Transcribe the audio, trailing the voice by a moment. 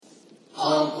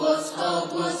Hogwarts,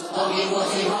 Hogwarts, Hoggy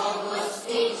Woggy Hogwarts,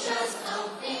 teach us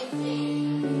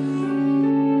everything.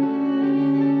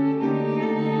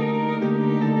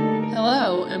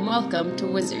 Hello and welcome to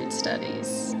Wizard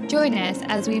Studies. Join us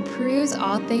as we peruse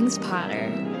all things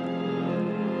Potter.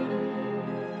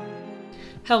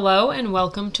 Hello and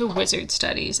welcome to Wizard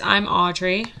Studies. I'm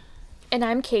Audrey. And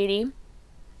I'm Katie.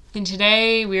 And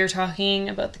today we are talking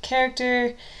about the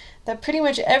character that pretty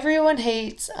much everyone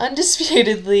hates,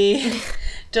 undisputedly,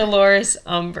 Dolores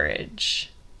Umbridge.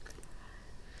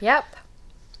 Yep.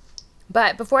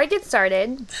 But before I get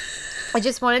started, I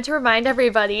just wanted to remind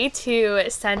everybody to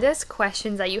send us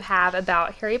questions that you have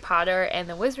about Harry Potter and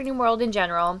the Wizarding World in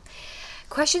general.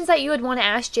 Questions that you would want to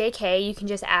ask JK, you can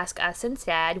just ask us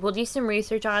instead. We'll do some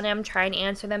research on them, try and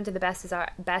answer them to the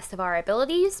best of our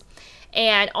abilities.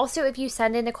 And also, if you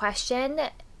send in a question,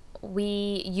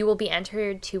 you will be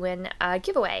entered to win a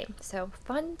giveaway. So,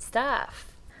 fun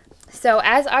stuff. So,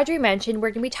 as Audrey mentioned, we're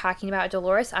going to be talking about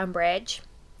Dolores Umbridge.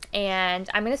 And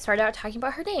I'm going to start out talking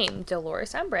about her name,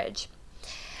 Dolores Umbridge.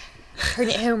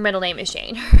 Her middle name is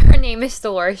Jane. Her name is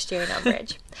Dolores Jane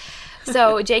Umbridge.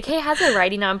 So, JK has a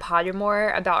writing on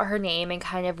Pottermore about her name and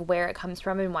kind of where it comes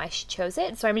from and why she chose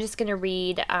it. So, I'm just going to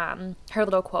read her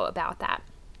little quote about that.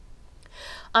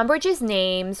 Umbridge's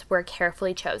names were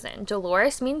carefully chosen.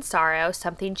 Dolores means sorrow,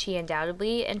 something she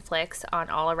undoubtedly inflicts on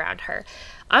all around her.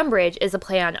 Umbridge is a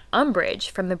play on umbrage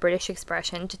from the British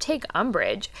expression to take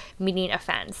umbrage, meaning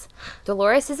offense.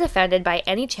 Dolores is offended by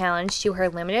any challenge to her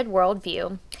limited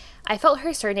worldview. I felt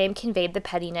her surname conveyed the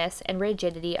pettiness and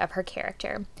rigidity of her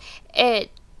character.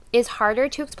 It is harder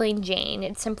to explain Jane.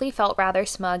 It simply felt rather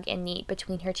smug and neat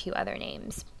between her two other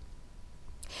names.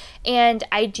 And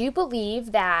I do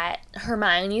believe that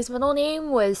Hermione's middle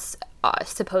name was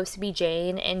supposed to be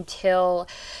Jane until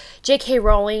J.K.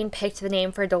 Rowling picked the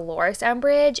name for Dolores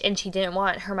Umbridge, and she didn't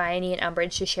want Hermione and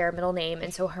Umbridge to share a middle name,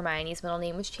 and so Hermione's middle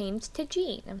name was changed to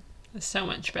Jean. So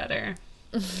much better.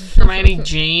 Hermione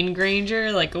Jane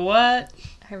Granger? Like, what?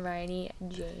 Hermione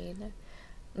Jane.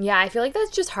 Yeah, I feel like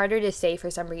that's just harder to say for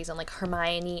some reason. Like,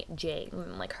 Hermione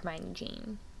Jane. Like, Hermione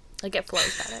Jean. Like, it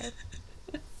flows better.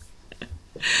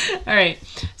 All right,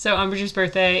 so Umbridge's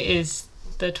birthday is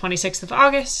the 26th of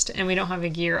August, and we don't have a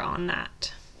year on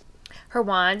that. Her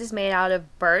wand is made out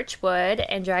of birch wood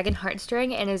and dragon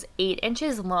heartstring and is 8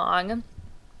 inches long.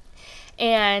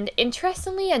 And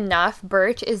interestingly enough,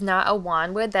 birch is not a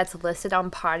wand wood that's listed on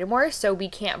Pottermore, so we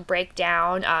can't break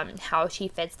down how she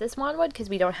fits this wand wood because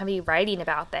we don't have any writing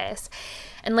about this.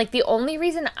 And, like, the only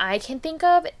reason I can think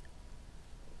of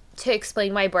to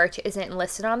explain why birch isn't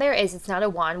listed on there is it's not a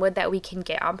wand wood that we can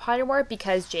get on Pottermore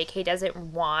because JK doesn't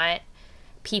want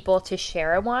people to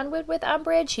share a wand wood with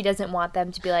Umbridge. She doesn't want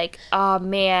them to be like, oh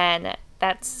man,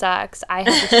 that sucks. I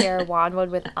have to share a wand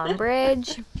wood with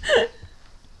Umbridge.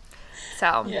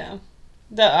 So. Yeah.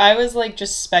 I was like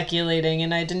just speculating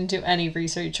and I didn't do any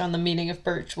research on the meaning of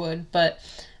birch wood, but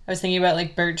I was thinking about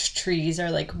like birch trees are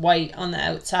like white on the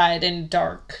outside and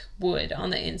dark wood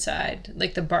on the inside.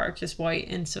 Like the bark is white,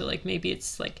 and so like maybe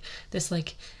it's like this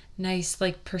like nice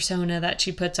like persona that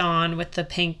she puts on with the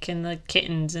pink and the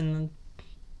kittens and the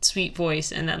sweet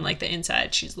voice, and then like the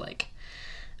inside she's like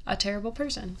a terrible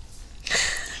person.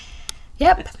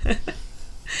 Yep.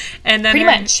 And then pretty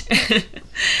much.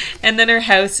 And then her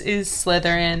house is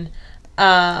Slytherin,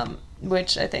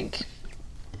 which I think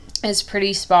is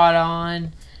pretty spot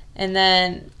on. And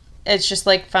then it's just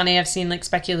like funny, I've seen like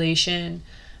speculation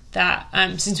that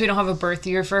since we don't have a birth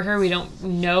year for her, we don't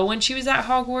know when she was at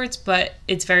Hogwarts, but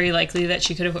it's very likely that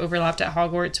she could have overlapped at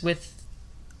Hogwarts with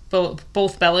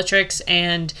both Bellatrix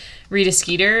and Rita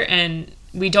Skeeter, and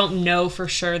we don't know for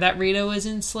sure that Rita was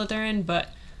in Slytherin, but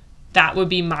that would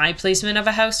be my placement of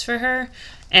a house for her.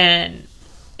 And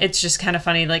it's just kind of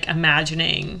funny, like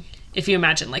imagining, if you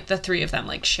imagine like the three of them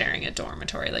like sharing a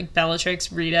dormitory, like Bellatrix,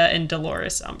 Rita, and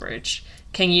Dolores Umbridge.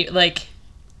 Can you like,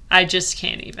 I just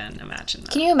can't even imagine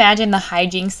that. Can you imagine the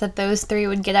hijinks that those three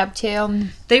would get up to?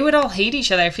 They would all hate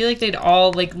each other. I feel like they'd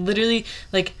all like literally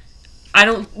like,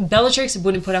 Bellatrix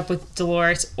wouldn't put up with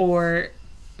Dolores or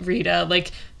Rita.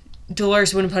 Like,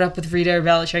 Dolores wouldn't put up with Rita or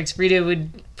Bellatrix. Rita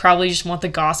would probably just want the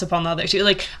gossip on the other two.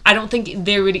 Like, I don't think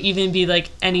there would even be like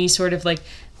any sort of like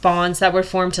bonds that were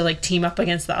formed to like team up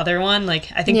against the other one.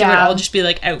 Like, I think they would all just be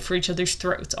like out for each other's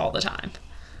throats all the time.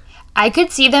 I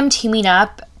could see them teaming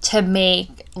up to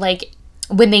make like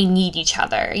when they need each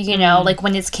other, you know, like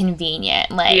when it's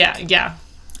convenient. Like, yeah.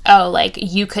 Oh, like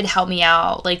you could help me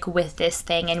out like with this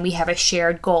thing and we have a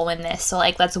shared goal in this. So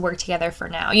like, let's work together for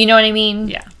now. You know what I mean?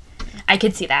 Yeah. I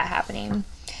could see that happening.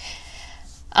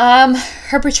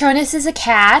 Her Patronus is a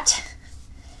cat.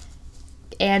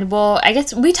 and I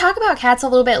guess we talk about cats a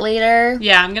little bit later.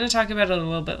 Yeah, I'm going to talk about it a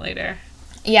little bit later.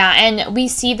 Yeah, and we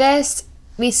see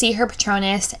her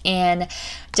Patronus in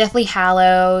Deathly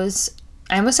Hallows.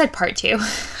 I almost said part 2.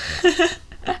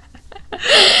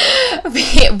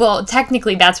 Well,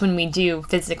 technically that's when we do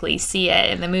physically see it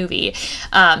in the movie.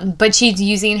 But she's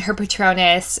using her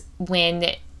Patronus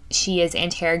when she is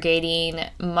interrogating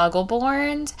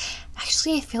Muggleborns.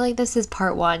 Actually, I feel like this is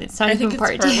part 1. It's not even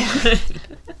part 2.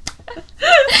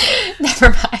 Never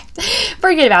mind.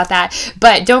 Forget about that.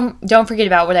 But don't forget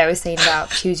about what I was saying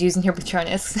about she was using her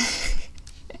Patronus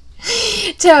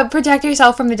to protect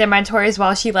herself from the Dementors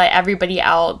while she let everybody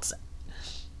else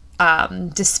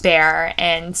despair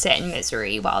and sit in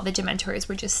misery while the Dementors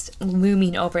were just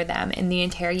looming over them in the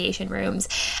interrogation rooms,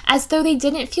 as though they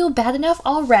didn't feel bad enough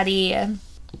already. All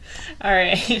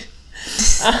right.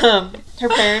 Her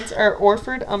parents are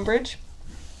Orford Umbridge,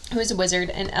 who is a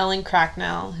wizard, and Ellen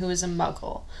Cracknell, who is a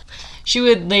muggle. She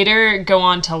would later go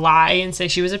on to lie and say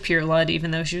she was a pureblood,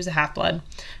 even though she was a half-blood.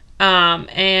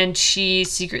 And she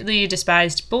secretly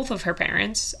despised both of her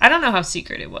parents. I don't know how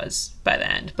secret it was by the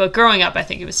end, but growing up, I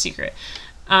think it was secret.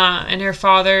 And her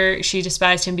father, she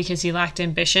despised him because he lacked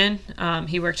ambition.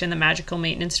 He worked in the magical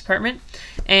maintenance department.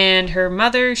 And her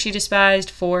mother, she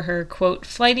despised for her, quote,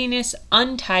 flightiness,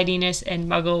 untidiness, and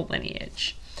muggle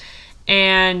lineage.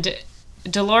 And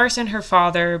Dolores and her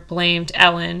father blamed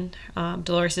Ellen,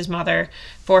 Dolores' mother,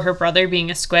 for her brother being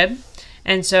a squib.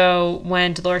 And so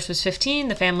when Dolores was 15,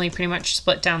 the family pretty much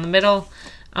split down the middle.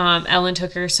 Ellen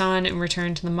took her son and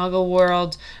returned to the Muggle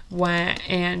world,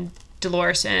 and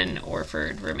Dolores and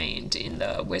Orford remained in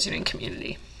the wizarding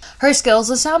community. Her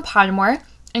skills listed on Pottermore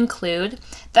include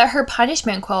that her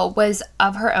punishment quill was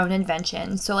of her own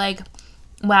invention. So, like,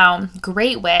 wow,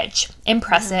 great witch.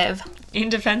 Impressive. In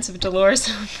defense of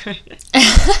Dolores,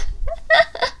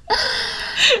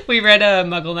 we read a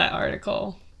MuggleNet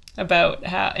article about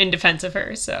how, in defense of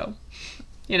her, so,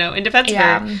 in defense of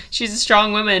her, she's a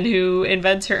strong woman who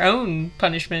invents her own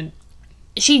punishment.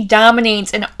 She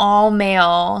dominates an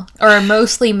all-male, or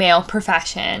mostly male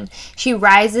profession. She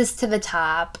rises to the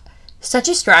top. Such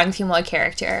a strong female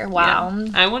character. Wow.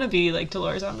 Yeah. I want to be like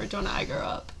Dolores Umbridge when I grow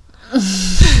up.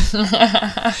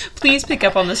 Please pick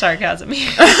up on the sarcasm here.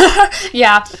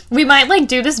 Yeah, we might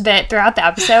do this bit throughout the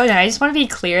episode, and I just want to be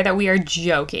clear that we are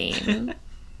joking.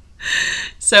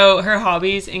 So her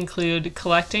hobbies include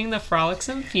collecting the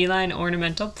frolicsome feline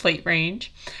ornamental plate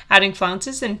range, adding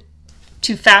flounces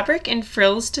to fabric and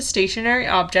frills to stationary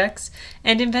objects,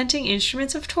 and inventing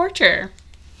instruments of torture.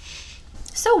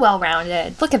 So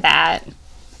well-rounded. Look at that.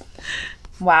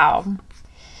 Wow.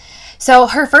 So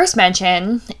her first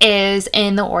mention is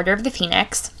in the Order of the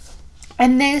Phoenix.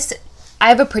 And this, I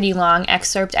have a pretty long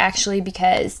excerpt actually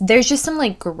because there's just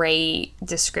some great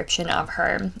description of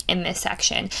her in this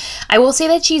section. I will say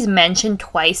that she's mentioned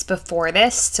twice before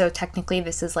this, so technically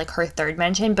this is her third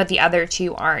mention, but the other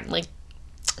two aren't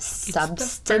substantive.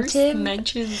 It's the first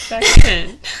mention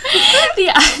section.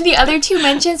 The other two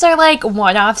mentions are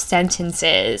one-off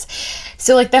sentences.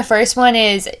 So the first one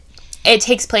is, it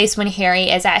takes place when Harry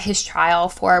is at his trial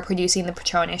for producing the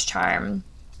Patronus charm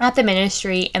at the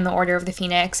Ministry in the Order of the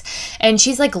Phoenix, and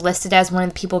she's listed as one of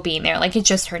the people being there, it's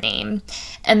just her name.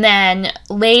 And then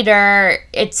later,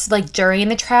 it's during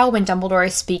the trial when Dumbledore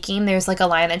is speaking, there's a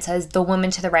line that says, "The woman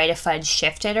to the right of Fudge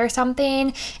shifted," or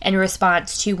something, in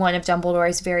response to one of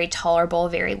Dumbledore's very tolerable,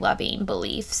 very loving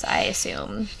beliefs, I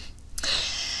assume.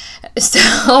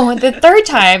 So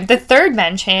the third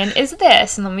mention is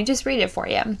this, and let me just read it for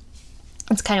you.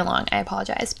 It's kind of long, I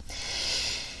apologize.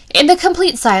 In the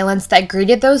complete silence that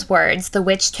greeted those words, the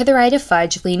witch to the right of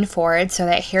Fudge leaned forward so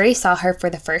that Harry saw her for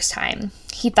the first time.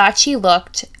 He thought she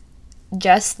looked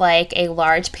just like a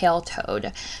large pale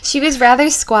toad. She was rather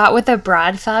squat with a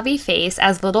broad, flabby face,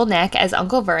 as little neck as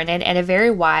Uncle Vernon, and a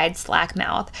very wide, slack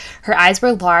mouth. Her eyes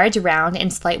were large, round,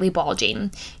 and slightly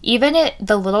bulging. Even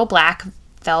the little black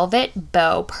velvet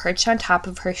bow perched on top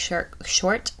of her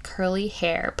short, curly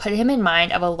hair put him in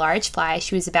mind of a large fly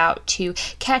she was about to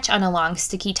catch on a long,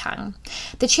 sticky tongue.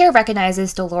 "The chair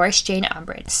recognizes Dolores Jane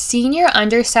Umbridge, Senior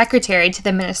Under Secretary to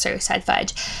the Minister," said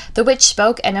Fudge. The witch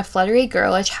spoke in a fluttery,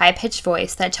 girlish, high-pitched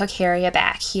voice that took Harry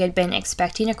aback. He had been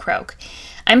expecting a croak.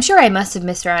 "I'm sure I must have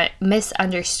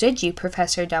misunderstood you,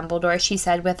 Professor Dumbledore," she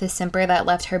said with a simper that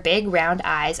left her big, round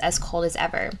eyes as cold as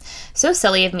ever. "So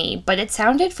silly of me, but it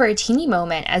sounded for a teeny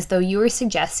moment as though you were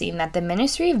suggesting that the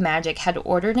Ministry of Magic had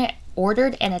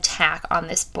ordered an attack on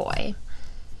this boy."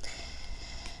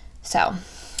 So,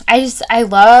 I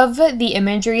love the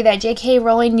imagery that J.K.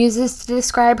 Rowling uses to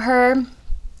describe her.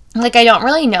 I don't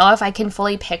really know if I can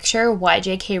fully picture what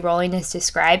J.K. Rowling is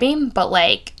describing, but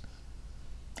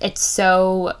it's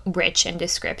so rich in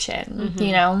description,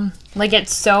 you know? Like,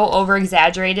 it's so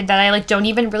over-exaggerated that I, like, don't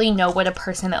even really know what a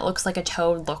person that looks like a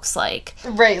toad looks like.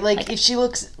 Right, like if she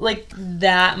looks, like,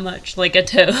 that much like a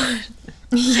toad.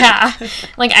 Yeah.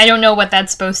 Like, I don't know what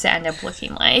that's supposed to end up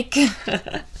looking like.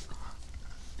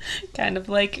 Kind of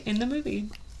like in the movie.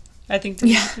 I think they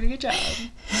did a pretty good job.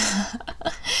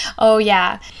 Oh,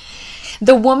 yeah.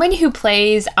 The woman who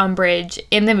plays Umbridge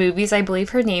in the movies, I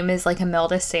believe her name is, like,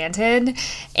 Imelda Stanton.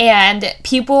 And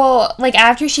people, like,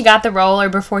 after she got the role or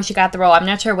before she got the role, I'm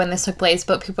not sure when this took place,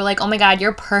 but people were like, oh my god,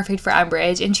 you're perfect for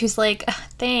Umbridge. And she was like,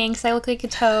 thanks, I look like a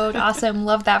toad. Awesome,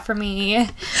 love that for me.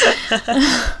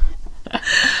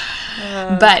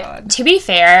 But to be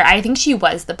fair, I think she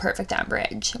was the perfect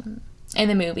Umbridge in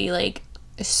the movie. Like,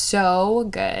 so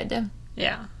good.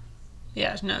 Yeah.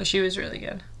 Yeah, no, she was really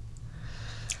good.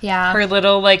 Yeah. Her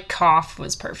little, like, cough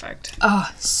was perfect.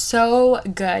 Oh, so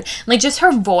good. Like, just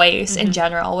her voice in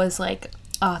general was like,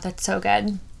 oh, that's so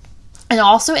good. And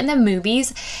also in the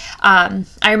movies, I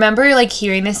remember, like,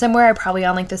 hearing this somewhere, probably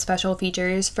on, like, the special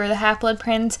features for the Half-Blood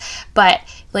Prince, but,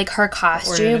 like, her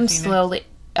costume slowly...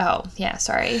 Oh, yeah,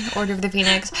 sorry. Order of the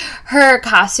Phoenix. Her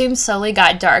costume slowly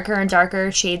got darker and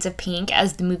darker shades of pink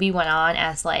as the movie went on,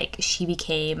 as, like, she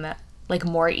became, like,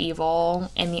 more evil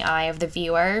in the eye of the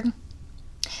viewer.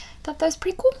 Thought that was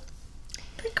pretty cool.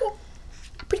 Pretty cool.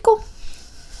 Pretty cool.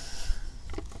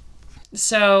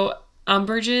 So,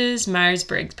 Umbridge's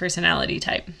Myers-Briggs personality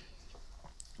type.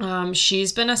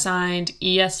 She's been assigned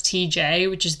ESTJ,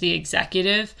 which is the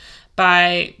executive,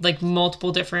 by, like,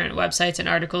 multiple different websites and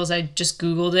articles. I just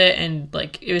Googled it, and,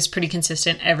 like, it was pretty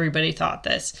consistent. Everybody thought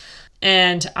this.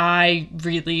 And I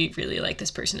really, really like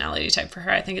this personality type for her.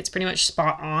 I think it's pretty much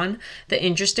spot on. The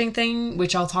interesting thing,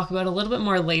 which I'll talk about a little bit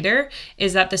more later,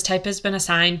 is that this type has been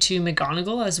assigned to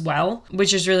McGonagall as well,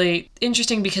 which is really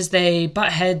interesting because they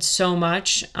butt heads so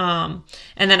much. And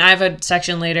then I have a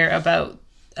section later about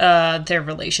their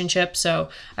relationship. So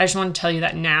I just want to tell you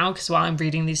that now, because while I'm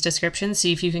reading these descriptions,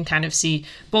 see if you can kind of see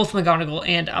both McGonagall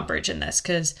and Umbridge in this,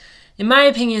 because in my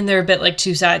opinion, they're a bit like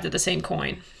two sides of the same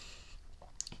coin.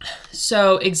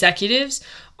 So executives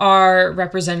are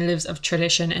representatives of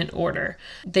tradition and order.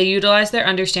 They utilize their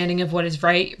understanding of what is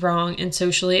right, wrong, and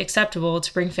socially acceptable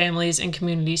to bring families and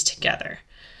communities together.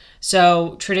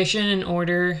 So tradition and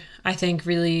order, I think,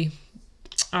 really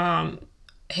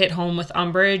hit home with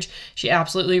Umbridge. She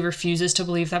absolutely refuses to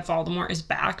believe that Voldemort is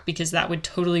back because that would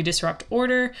totally disrupt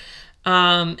order.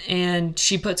 And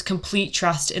she puts complete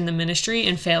trust in the Ministry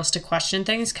and fails to question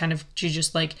things. She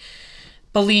just, like,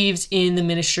 believes in the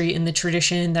Ministry and the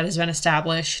tradition that has been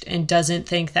established and doesn't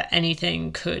think that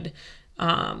anything could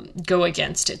go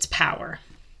against its power.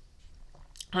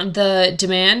 The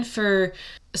demand for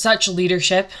such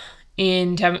leadership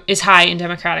is high in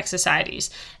democratic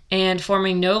societies, and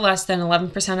forming no less than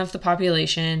 11% of the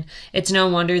population, it's no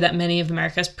wonder that many of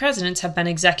America's presidents have been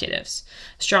executives.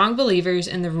 Strong believers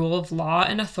in the rule of law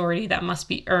and authority that must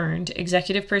be earned,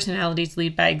 executive personalities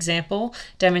lead by example,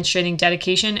 demonstrating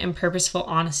dedication and purposeful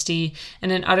honesty,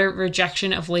 and an utter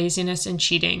rejection of laziness and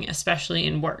cheating, especially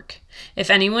in work. If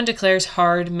anyone declares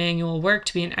hard manual work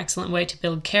to be an excellent way to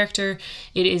build character,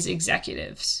 it is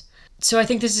executives. So I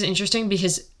think this is interesting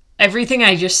because everything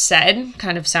I just said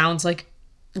kind of sounds like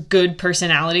good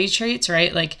personality traits,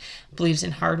 right? Like, believes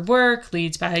in hard work,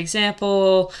 leads by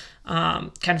example,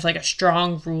 kind of like a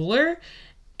strong ruler.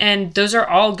 And those are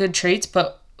all good traits,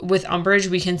 but with Umbridge,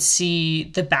 we can see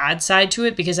the bad side to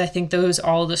it because I think those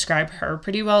all describe her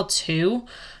pretty well too.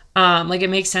 Like, it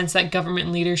makes sense that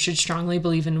government leaders should strongly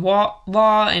believe in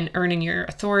law and earning your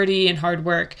authority and hard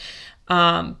work.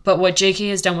 But what JK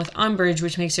has done with Umbridge,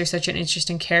 which makes her such an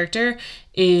interesting character,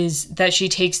 is that she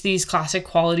takes these classic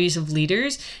qualities of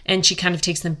leaders and she kind of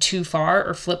takes them too far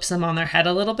or flips them on their head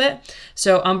a little bit.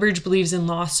 So Umbridge believes in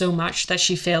law so much that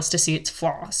she fails to see its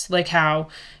flaws. Like how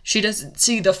she doesn't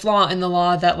see the flaw in the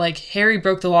law that, like, Harry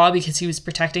broke the law because he was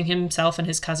protecting himself and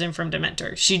his cousin from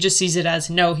Dementors. She just sees it as,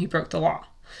 no, he broke the law,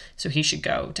 so he should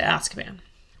go to Azkaban.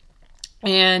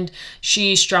 And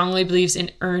she strongly believes in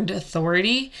earned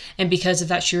authority, and because of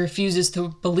that, she refuses to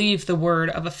believe the word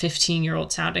of a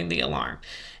 15-year-old sounding the alarm.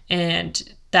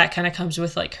 And that kind of comes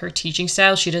with, like, her teaching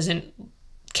style. She doesn't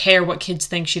care what kids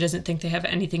think. She doesn't think they have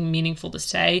anything meaningful to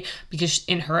say because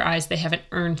in her eyes, they haven't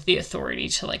earned the authority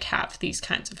to, like, have these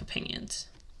kinds of opinions.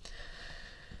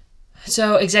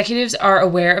 So executives are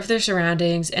aware of their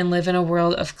surroundings and live in a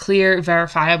world of clear,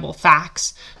 verifiable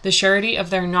facts. The surety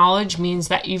of their knowledge means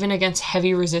that even against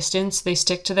heavy resistance, they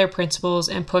stick to their principles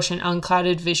and push an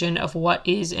unclouded vision of what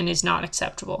is and is not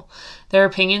acceptable. Their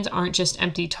opinions aren't just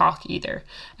empty talk either,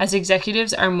 as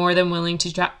executives are more than willing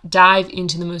to dive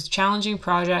into the most challenging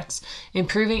projects,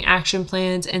 improving action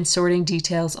plans, and sorting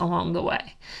details along the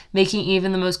way, making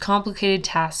even the most complicated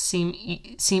tasks seem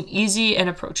easy and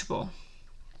approachable.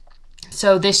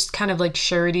 So this kind of like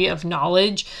surety of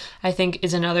knowledge, I think,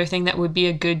 is another thing that would be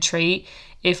a good trait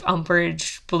if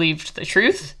Umbridge believed the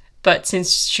truth. But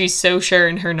since she's so sure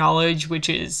in her knowledge, which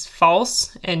is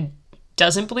false, and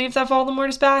doesn't believe that Voldemort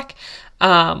is back,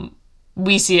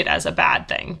 we see it as a bad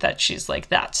thing that she's like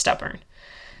that stubborn.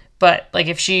 But like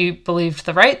if she believed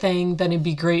the right thing, then it'd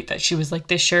be great that she was like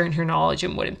this sure in her knowledge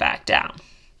and wouldn't back down.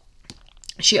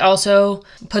 She also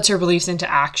puts her beliefs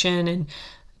into action and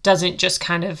doesn't just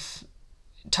kind of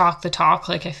talk the talk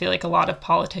like I feel like a lot of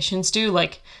politicians do.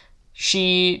 Like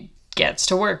she gets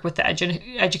to work with the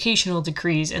educational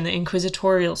decrees and the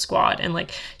inquisitorial squad, and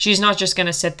like she's not just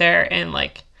gonna sit there and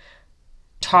like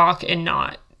talk and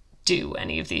not do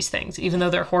any of these things, even though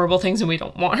they're horrible things and we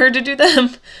don't want her to do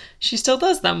them. She still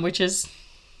does them, which is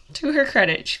to her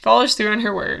credit. She follows through on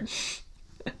her word.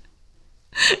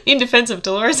 In defense of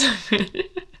Dolores Umbridge.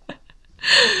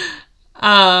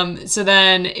 So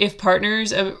then if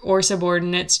partners or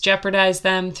subordinates jeopardize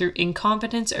them through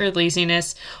incompetence or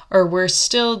laziness, or worse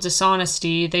still,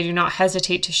 dishonesty, they do not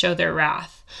hesitate to show their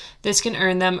wrath. This can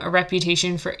earn them a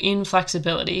reputation for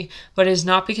inflexibility, but it is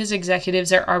not because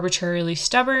executives are arbitrarily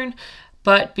stubborn,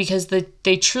 but because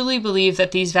they truly believe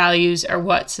that these values are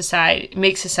what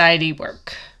make society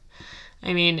work.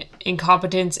 I mean,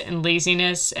 incompetence and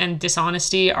laziness and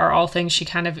dishonesty are all things she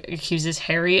kind of accuses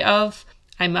Harry of.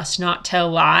 I must not tell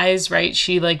lies, right?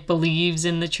 She like believes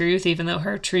in the truth, even though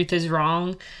her truth is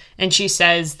wrong. And she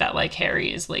says that like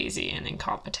Harry is lazy and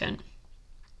incompetent.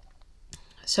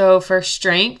 So for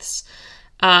strengths,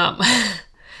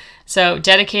 so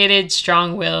dedicated,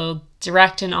 strong-willed,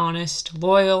 direct and honest,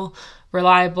 loyal,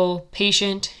 reliable,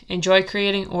 patient, enjoy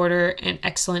creating order, and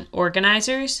excellent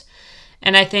organizers.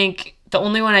 And I think the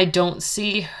only one I don't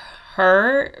see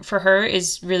for her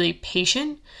is really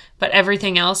patient, but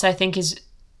everything else I think is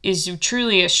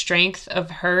truly a strength of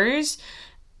hers,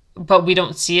 but we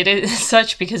don't see it as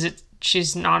such because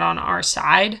she's not on our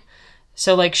side.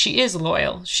 So like she is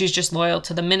loyal. She's just loyal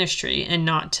to the ministry and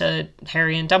not to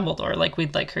Harry and Dumbledore like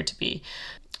we'd like her to be.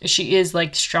 She is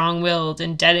like strong-willed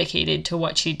and dedicated to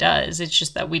what she does. It's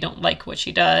just that we don't like what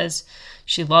she does.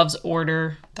 She loves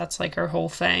order. That's like her whole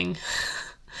thing.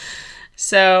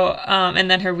 So,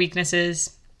 and then her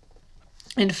weaknesses: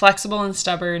 inflexible and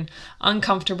stubborn,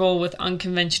 uncomfortable with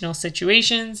unconventional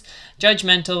situations,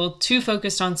 judgmental, too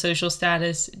focused on social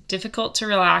status, difficult to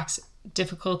relax,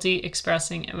 difficulty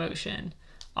expressing emotion.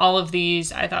 All of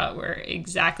these I thought were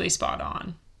exactly spot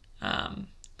on.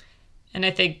 And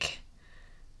I think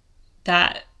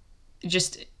that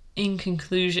just in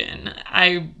conclusion,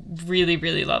 I really,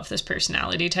 really love this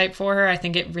personality type for her. I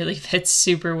think it really fits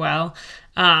super well.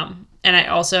 And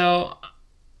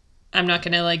I'm not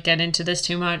going to like get into this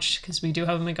too much because we do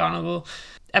have a McGonagall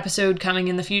episode coming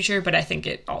in the future, but I think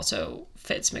it also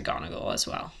fits McGonagall as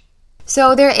well.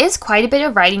 So there is quite a bit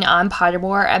of writing on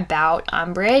Pottermore about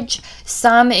Umbridge.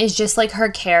 Some is just like her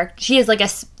character. She has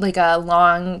like a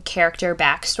long character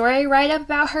backstory write-up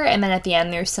about her, and then at the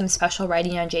end there's some special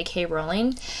writing on J.K.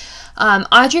 Rowling.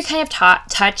 Audrey kind of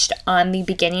touched on the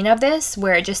beginning of this,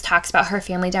 where it just talks about her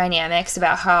family dynamics,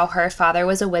 about how her father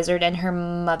was a wizard and her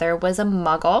mother was a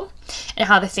muggle, and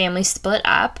how the family split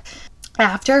up.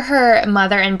 After her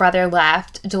mother and brother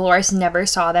left, Dolores never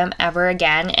saw them ever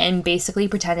again and basically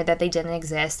pretended that they didn't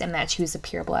exist and that she was a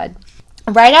pureblood.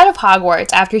 Right out of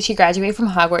Hogwarts, after she graduated from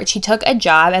Hogwarts, she took a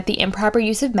job at the Improper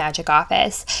Use of Magic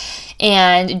office.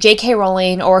 And J.K.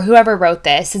 Rowling, or whoever wrote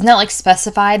this, is not like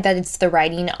specified that it's the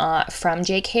writing from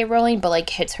J.K. Rowling, but like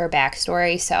hits her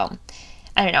backstory. So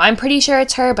I don't know. I'm pretty sure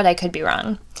it's her, but I could be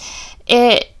wrong.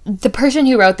 The person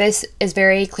who wrote this is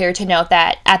very clear to note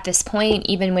that at this point,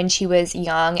 even when she was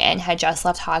young and had just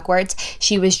left Hogwarts,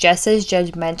 she was just as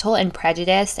judgmental and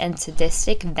prejudiced and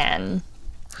sadistic then.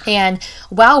 And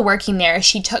while working there,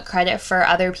 she took credit for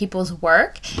other people's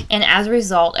work, and as a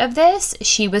result of this,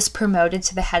 she was promoted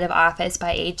to the head of office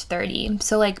by age 30.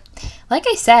 So like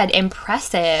I said,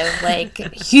 impressive.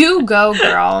 Like, you go,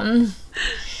 girl.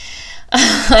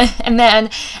 And then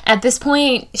at this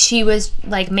point, she was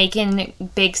like making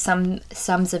big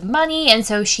sums of money, and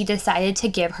so she decided to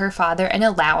give her father an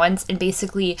allowance and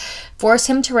basically force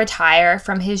him to retire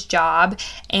from his job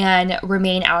and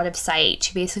remain out of sight.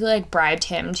 She basically like bribed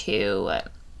him to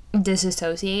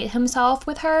disassociate himself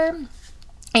with her.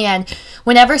 And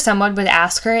whenever someone would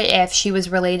ask her if she was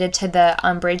related to the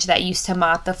Umbridge that used to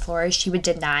mop the floors, she would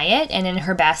deny it. And in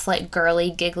her best, like,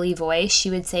 girly, giggly voice, she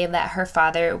would say that her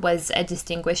father was a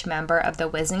distinguished member of the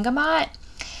Wizengamot.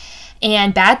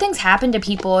 And bad things happened to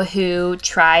people who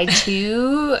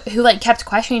like, kept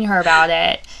questioning her about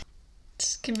it.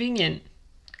 It's convenient.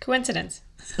 Coincidence.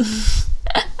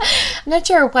 I'm not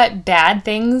sure what bad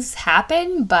things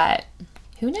happen, but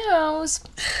who knows?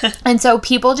 And so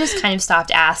people just kind of stopped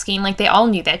asking. Like, they all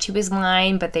knew that she was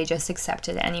lying, but they just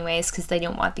accepted it anyways because they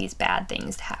didn't want these bad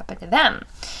things to happen to them.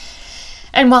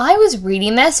 And while I was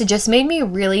reading this, it just made me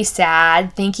really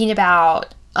sad thinking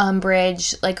about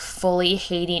Umbridge, like, fully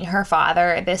hating her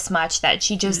father this much that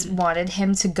she just wanted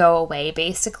him to go away,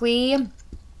 basically.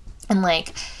 And,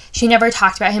 like, she never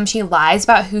talked about him. She lies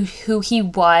about who he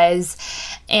was.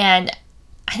 And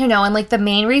I don't know, and, like, the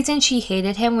main reason she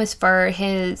hated him was for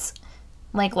his,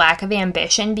 like, lack of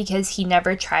ambition because he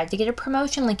never tried to get a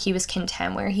promotion. Like, he was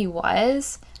content where he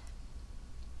was.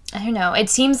 I don't know. It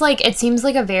seems like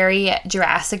a very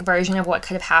Jurassic version of what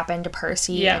could have happened to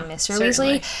Percy and Mr.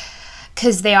 Weasley.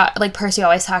 Because like, Percy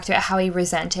always talked about how he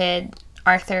resented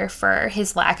Arthur for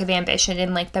his lack of ambition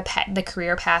and, like, the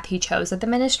career path he chose at the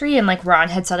Ministry. And, like, Ron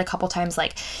had said a couple times,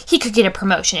 like, he could get a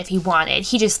promotion if he wanted.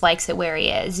 He just likes it where he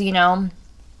is, you know?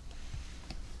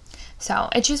 So,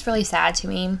 it's just really sad to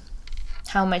me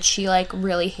how much she, like,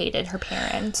 really hated her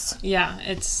parents. Yeah,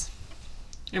 it's,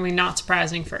 I mean, not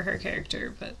surprising for her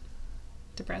character, but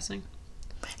depressing.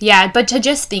 Yeah, but to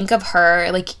just think of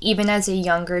her, like, even as a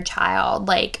younger child,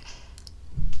 like,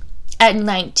 at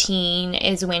 19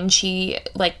 is when she,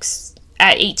 like,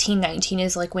 at 18, 19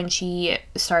 is, like, when she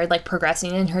started, like,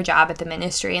 progressing in her job at the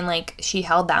Ministry, and, like, she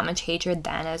held that much hatred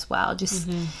then as well. Just,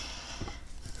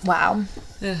 wow.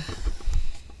 Ugh.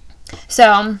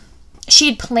 So,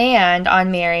 she'd planned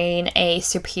on marrying a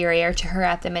superior to her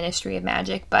at the Ministry of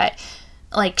Magic, but,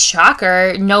 like,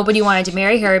 shocker, nobody wanted to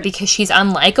marry her because she's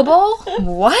unlikable?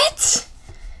 What?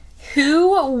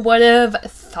 Who would have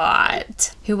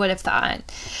thought? Who would have thought?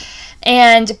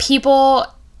 And people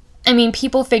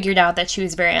figured out that she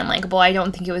was very unlikable. I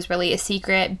don't think it was really a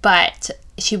secret, but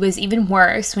she was even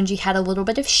worse when she had a little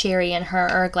bit of sherry in her,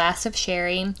 or a glass of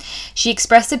sherry. She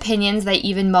expressed opinions that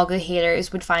even Muggle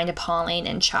haters would find appalling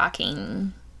and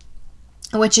shocking,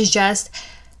 which is just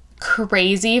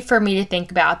crazy for me to think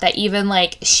about, that even,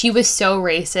 like, she was so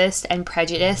racist and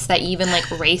prejudiced that even, like,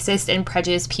 racist and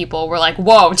prejudiced people were like,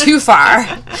 whoa, too far.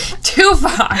 Too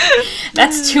far.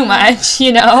 That's too much,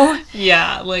 you know?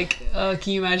 Yeah, like,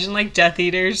 can you imagine, like, Death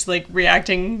Eaters, like,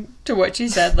 reacting to what she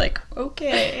said, like,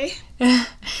 okay.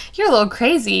 You're a little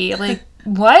crazy. Like,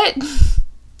 what?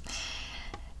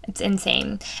 It's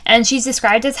insane. And she's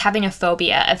described as having a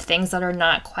phobia of things that are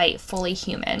not quite fully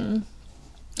human.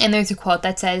 And there's a quote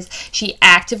that says, she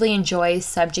actively enjoys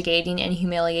subjugating and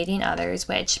humiliating others,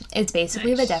 which is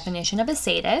basically the definition of a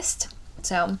sadist.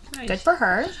 So, good for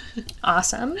her.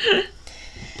 Awesome.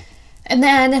 And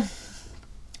then,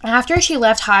 after she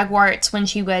left Hogwarts when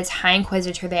she was High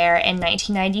Inquisitor there in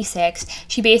 1996,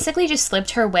 she basically just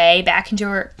slipped her way back into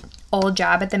her old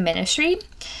job at the Ministry.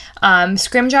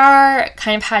 Scrimgeour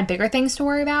kind of had bigger things to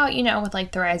worry about, you know, with,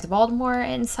 like, the rise of Voldemort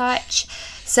and such.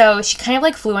 So she kind of,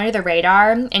 like, flew under the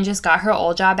radar and just got her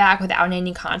old job back without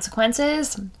any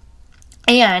consequences.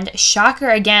 And, shocker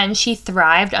again, she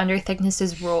thrived under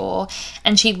Thickness's rule,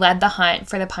 and she led the hunt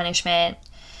for the punishment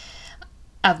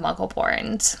of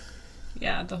Muggleborns.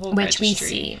 Yeah, the whole which registry. We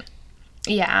see.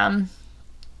 Yeah.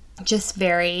 Just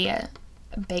very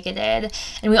bigoted.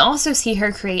 And we also see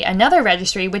her create another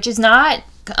registry, which is not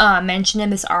mentioned in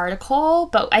this article,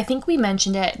 but I think we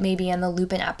mentioned it maybe in the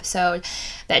Lupin episode,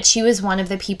 that she was one of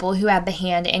the people who had the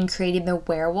hand in creating the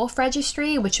werewolf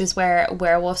registry, which was where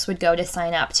werewolves would go to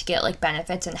sign up to get, like,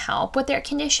 benefits and help with their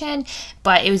condition.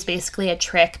 But it was basically a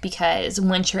trick because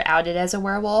once you're outed as a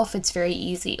werewolf, it's very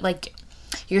easy, like,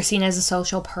 you're seen as a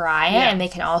social pariah, and they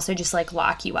can also just, like,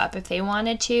 lock you up if they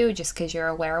wanted to, just because you're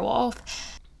a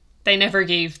werewolf. They never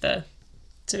gave the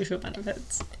social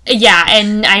benefits. Yeah,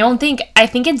 and I think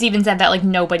it's even said that, like,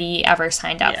 nobody ever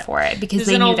signed up for it because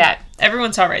they knew that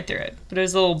everyone saw right through it, but it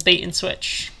was a little bait and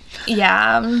switch.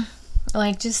 Yeah,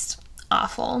 like, just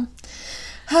awful.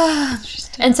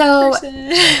 And so,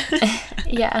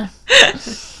 yeah.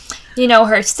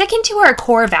 her sticking to her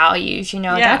core values,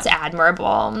 that's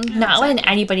admirable. Not exactly. letting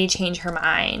anybody change her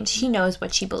mind. She knows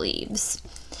what she believes.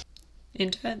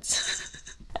 Intense.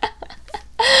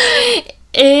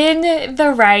 In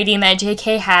the writing that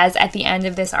JK has at the end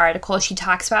of this article, she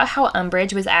talks about how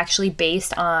Umbridge was actually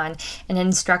based on an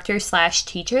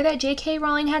instructor/teacher that JK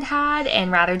Rowling had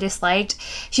and rather disliked.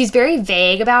 She's very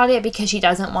vague about it because she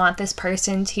doesn't want this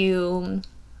person to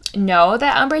know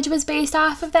that Umbridge was based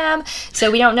off of them.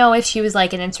 So we don't know if she was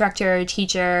like an instructor,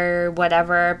 teacher,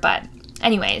 whatever. But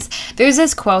anyways, there's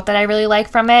this quote that I really like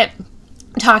from it,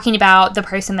 talking about the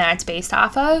person that it's based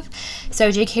off of.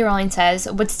 So J.K. Rowling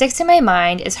says, "What sticks in my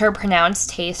mind is her pronounced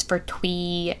taste for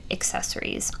twee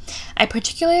accessories. I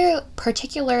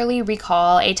particularly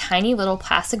recall a tiny little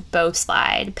plastic bow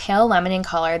slide, pale lemon in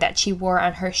color, that she wore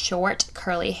on her short,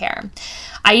 curly hair.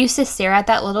 I used to stare at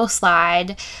that little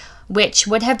slide, which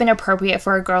would have been appropriate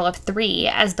for a girl of 3,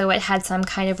 as though it had some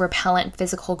kind of repellent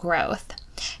physical growth.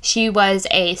 She was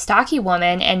a stocky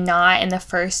woman and not in the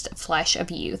first flush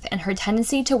of youth, and her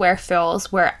tendency to wear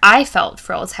frills where I felt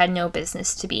frills had no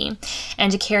business to be,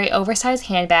 and to carry oversized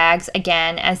handbags,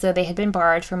 again, as though they had been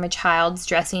borrowed from a child's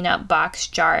dressing-up box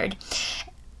jarred.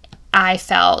 I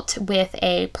felt with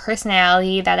a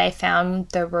personality that I found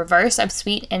the reverse of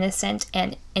sweet, innocent,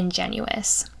 and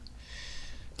ingenuous."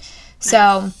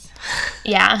 So,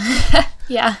 yeah.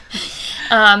 Yeah.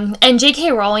 And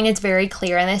J.K. Rowling is very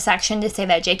clear in this section to say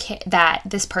that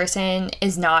this person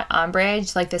is not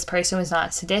Umbridge. Like, this person was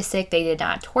not sadistic. They did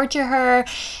not torture her.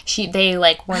 They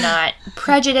were not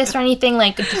prejudiced or anything.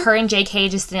 Like, her and J.K.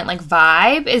 just didn't,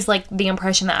 vibe, is, the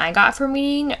impression that I got from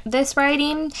reading this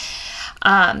writing.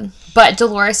 But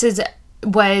Dolores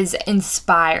was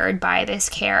inspired by this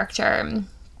character.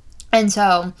 And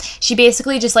so she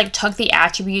basically just, took the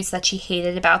attributes that she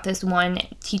hated about this one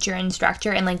teacher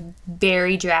instructor and,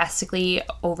 very drastically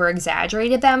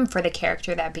over-exaggerated them for the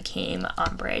character that became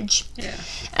Umbridge. Yeah.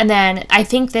 And then I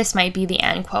think this might be the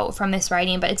end quote from this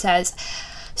writing, but it says,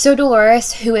 "So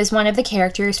Dolores, who is one of the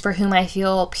characters for whom I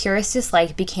feel purest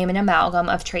dislike, became an amalgam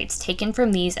of traits taken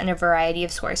from these and a variety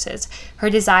of sources. Her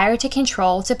desire to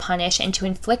control, to punish, and to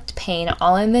inflict pain,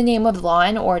 all in the name of law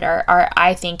and order, are,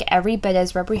 I think, every bit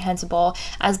as reprehensible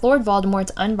as Lord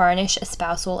Voldemort's unvarnished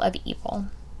espousal of evil."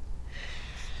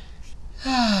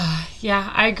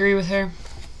 Yeah, I agree with her.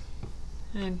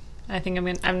 And I think I'm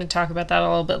gonna talk about that a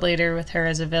little bit later with her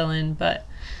as a villain, but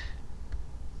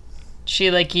she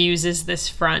uses this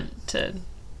front to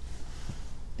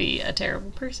be a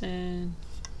terrible person.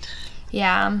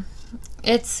 Yeah.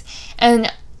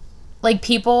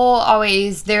 People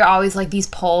always, there are always these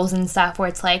polls and stuff where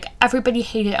it's everybody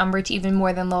hated Umbridge even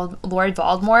more than Lord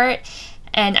Voldemort.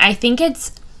 And I think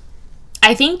JK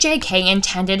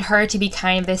intended her to be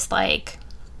kind of this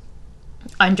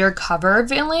undercover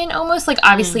villain almost,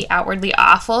 obviously outwardly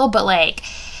awful, but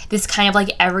this kind of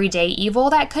everyday evil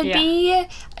that could be.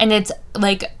 And it's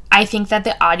I think that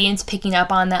the audience picking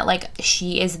up on that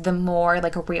she is the more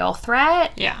real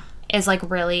threat is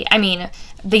really, I mean,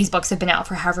 these books have been out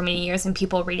for however many years and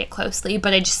people read it closely,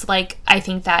 but I just I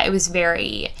think that it was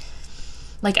very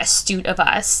astute of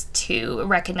us to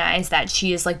recognize that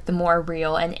she is the more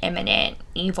real and imminent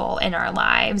evil in our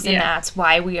lives, and that's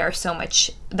why we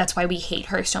hate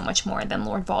her so much more than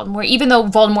Lord Voldemort, even though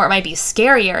Voldemort might be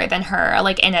scarier than her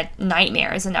in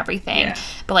nightmares and everything,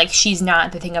 but she's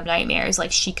not the thing of nightmares.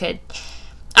 She could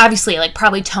obviously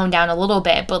probably tone down a little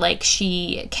bit, but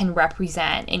she can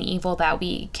represent an evil that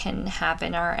we can have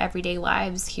in our everyday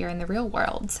lives here in the real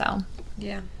world. So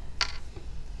yeah.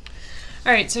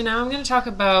 All right, so now I'm going to talk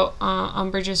about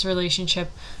Umbridge's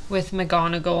relationship with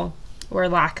McGonagall, or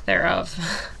lack thereof.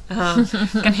 Kind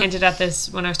of hinted at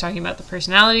this when I was talking about the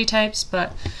personality types,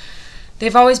 but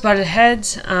they've always butted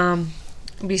heads.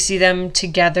 We see them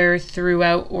together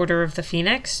throughout Order of the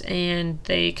Phoenix, and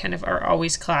they kind of are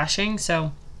always clashing,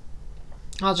 so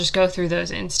I'll just go through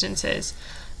those instances.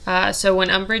 So when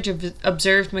Umbridge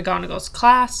observed McGonagall's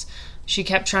class, she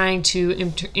kept trying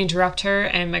to interrupt her,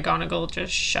 and McGonagall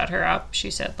just shut her up. She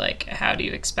said, how do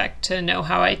you expect to know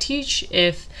how I teach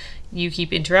if you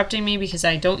keep interrupting me, because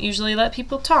I don't usually let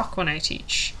people talk when I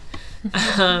teach.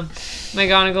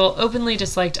 McGonagall openly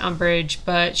disliked Umbridge,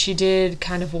 but she did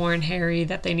kind of warn Harry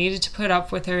that they needed to put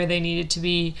up with her. They needed to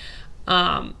be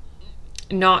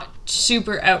not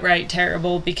super outright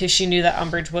terrible, because she knew that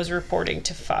Umbridge was reporting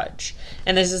to Fudge.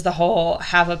 And this is the whole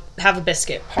have a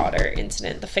biscuit Potter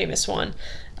incident, the famous one,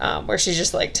 where she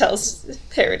just tells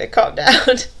Harry to calm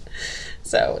down.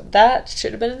 So that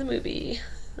should have been in the movie.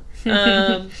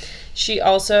 She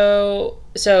also,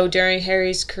 so during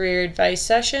Harry's career advice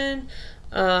session,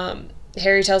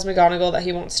 Harry tells McGonagall that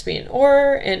he wants to be an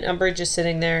Auror, and Umbridge is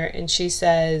sitting there, and she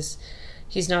says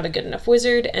he's not a good enough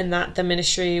wizard, and that the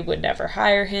Ministry would never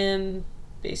hire him,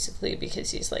 basically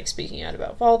because he's, like, speaking out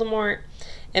about Voldemort.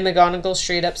 And McGonagall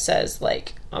straight up says,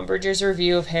 like, Umbridge's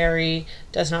review of Harry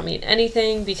does not mean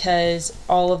anything because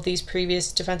all of these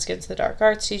previous Defense Against the Dark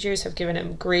Arts teachers have given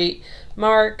him great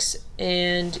marks,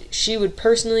 and she would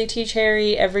personally teach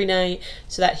Harry every night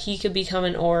so that he could become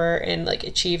an Auror and, like,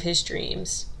 achieve his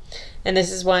dreams. And this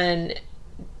is when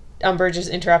Umbridge is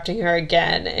interrupting her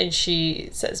again, and she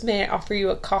says, "May I offer you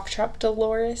a cough drop,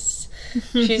 Dolores?"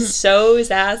 She's so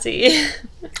sassy.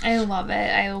 I love it.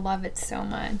 I love it so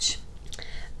much.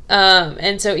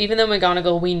 And so even though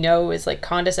McGonagall, we know, is, like,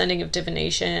 condescending of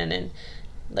divination and,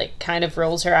 like, kind of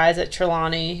rolls her eyes at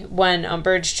Trelawney, when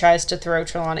Umbridge tries to throw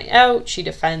Trelawney out, she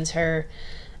defends her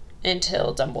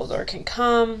until Dumbledore can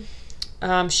come.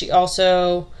 She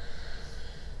also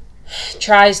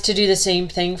tries to do the same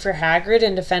thing for Hagrid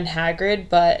and defend Hagrid,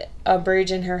 but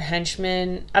Umbridge and her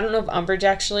henchmen, I don't know if Umbridge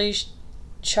actually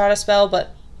shot a spell,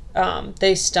 but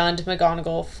they stunned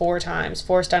McGonagall 4 times,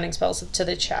 4 stunning spells to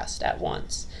the chest at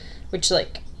once, which,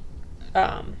 like,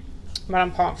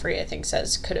 Madame Pomfrey, I think,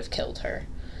 says could have killed her.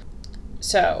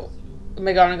 So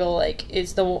McGonagall, like,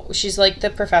 she's, like, the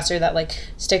professor that, like,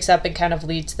 sticks up and kind of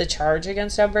leads the charge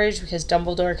against Umbridge because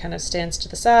Dumbledore kind of stands to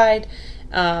the side.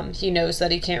 He knows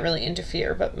that he can't really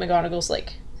interfere, but McGonagall's,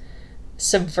 like,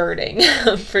 subverting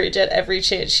Umbridge at every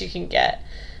chance she can get.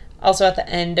 Also, at the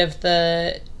end of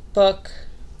the book,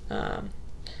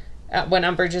 when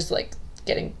Umbridge is, like,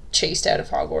 getting chased out of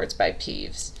Hogwarts by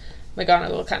Peeves,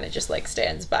 McGonagall kind of just, like,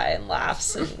 stands by and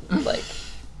laughs, and, like,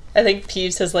 I think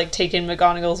Peeves has, like, taken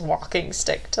McGonagall's walking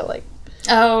stick to, like,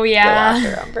 oh yeah, go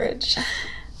after Umbridge.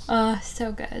 Oh,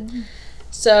 so good.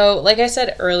 So, like I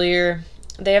said earlier,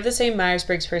 they have the same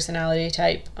Myers-Briggs personality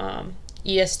type,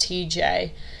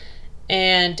 ESTJ,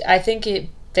 and I think it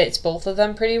fits both of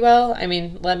them pretty well. I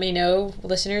mean, let me know,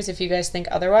 listeners, if you guys think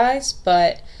otherwise,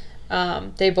 but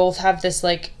they both have this,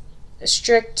 like,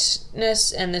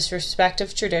 strictness and this respect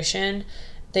of tradition.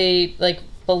 They, like,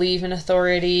 believe in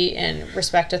authority and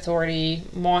respect authority,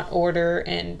 want order,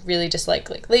 and really dislike,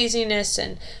 like, laziness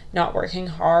and not working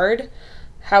hard.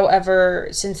 However,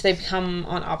 since they become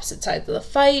on opposite sides of the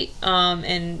fight,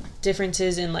 and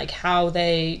differences in, like, how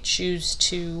they choose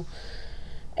to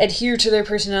adhere to their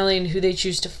personality and who they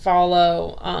choose to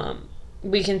follow,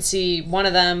 we can see one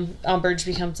of them, Umbridge,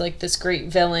 becomes, like, this great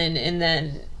villain, and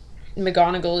then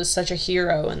McGonagall is such a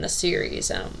hero in the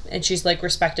series, and she's, like,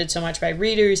 respected so much by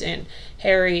readers and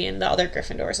Harry and the other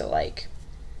Gryffindors alike.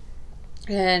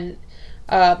 And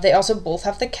they also both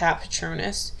have the cat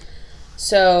Patronus.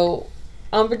 So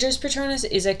Umbridge's Patronus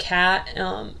is a cat,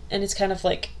 and it's kind of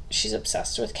like she's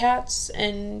obsessed with cats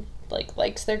and, like,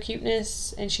 likes their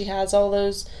cuteness, and she has all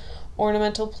those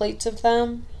ornamental plates of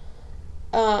them.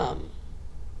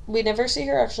 We never see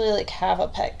her actually, like, have a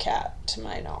pet cat, to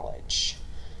my knowledge.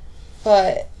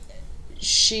 But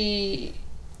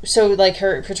so, like,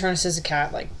 her Patronus is a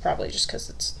cat, like, probably just because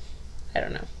it's, I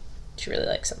don't know, she really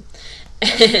likes him.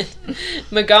 And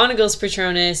McGonagall's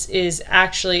Patronus is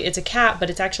actually, it's a cat,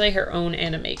 but it's actually her own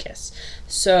animagus.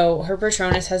 So her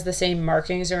Patronus has the same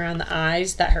markings around the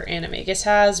eyes that her animagus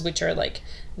has, which are, like,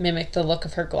 mimic the look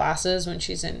of her glasses when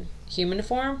she's in human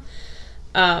form.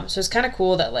 So it's kind of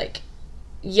cool that, like,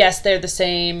 yes, they're the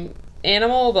same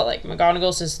animal, but, like,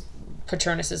 McGonagall's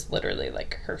Patronus is literally,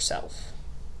 like, herself.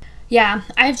 Yeah,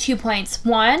 I have 2 points.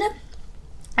 One,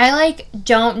 I, like,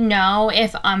 don't know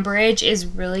if Umbridge is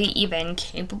really even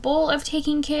capable of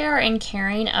taking care and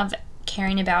caring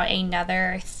about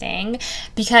another thing,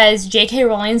 because J.K.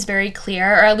 Rowling's very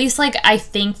clear, or at least, like, I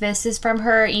think this is from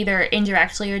her, either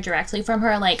indirectly or directly from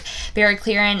her, like, very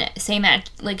clear in saying that,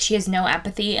 like, she has no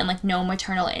empathy and, like, no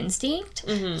maternal instinct.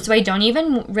 Mm-hmm. So I don't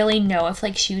even really know if,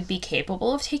 like, she would be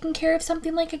capable of taking care of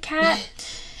something like a cat.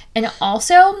 And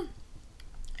also,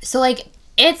 so, like,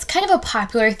 it's kind of a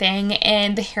popular thing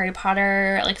in the Harry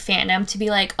Potter, like, fandom to be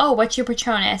like, oh, what's your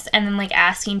Patronus? And then, like,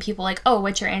 asking people, like, oh,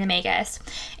 what's your animagus?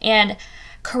 And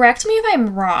correct me if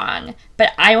I'm wrong,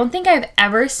 but I don't think I've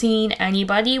ever seen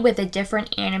anybody with a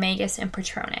different animagus and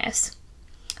Patronus.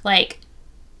 Like,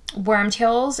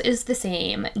 Wormtail's is the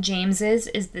same. James's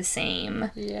is the same.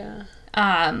 Yeah.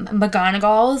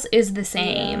 McGonagall's is the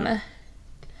same. Yeah.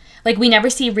 Like, we never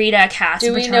see Rita cast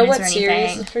Do Patronus we know what or anything.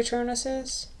 series Patronus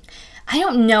is? I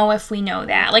don't know if we know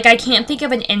that. Like, I can't think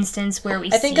of an instance where we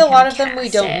see I think a lot of them we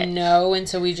it. don't know, and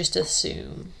so we just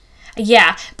assume.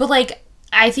 Yeah, but, like,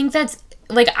 I think that's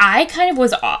like, I kind of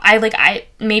was,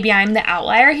 maybe I'm the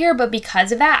outlier here, but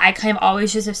because of that, I kind of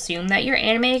always just assumed that your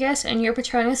Animagus and your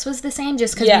Patronus was the same,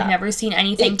 just because we've never seen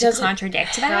anything to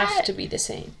contradict that. It have to be the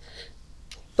same.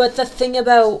 But the thing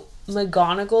about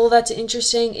McGonagall that's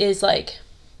interesting is, like,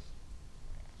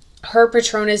 her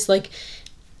Patronus, like,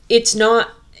 it's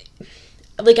not,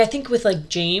 like, I think with, like,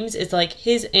 James, it's, like,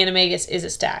 his Animagus is a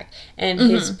stag, and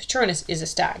his Patronus is a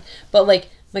stag. But, like,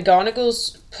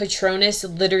 McGonagall's Patronus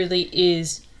literally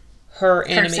is her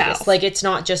Animagus. Herself. Like, it's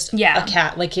not just a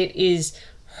cat. Like, it is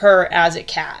her as a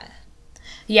cat.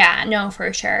 Yeah, no,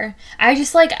 for sure. I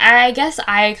just, like, I guess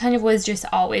I kind of was just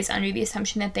always under the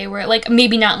assumption that they were, like,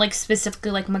 maybe not, like,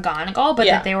 specifically, like, McGonagall, but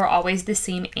that they were always the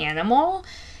same animal.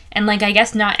 And, like, I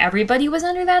guess not everybody was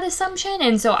under that assumption.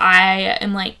 And so I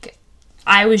am, like,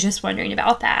 I was just wondering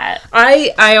about that.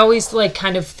 I always, like,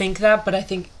 kind of think that, but I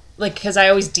think, like, because I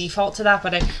always default to that,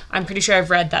 but I'm pretty sure I've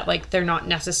read that, like, they're not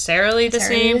necessarily the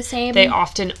same. They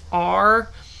often are.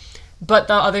 But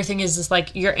the other thing is,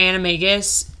 like, your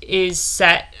Animagus is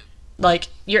set, like,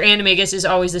 your Animagus is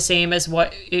always the same as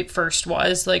what it first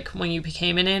was, like, when you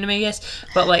became an Animagus.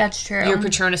 But, like, that's true. Your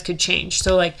Patronus could change.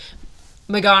 So, like,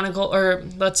 McGonagall, or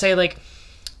let's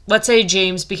say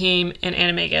James became an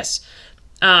Animagus,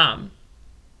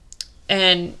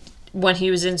 and when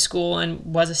he was in school and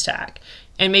was a stag.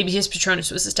 And maybe his Patronus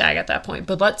was a stag at that point.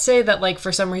 But let's say that, like,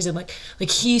 for some reason, like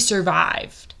he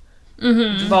survived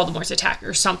Voldemort's attack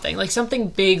or something. Like, something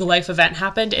big life event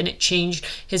happened and it changed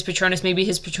his Patronus. Maybe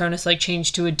his Patronus, like,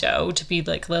 changed to a doe to be,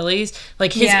 like, Lily's.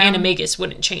 Like, his Animagus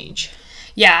wouldn't change.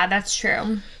 Yeah, that's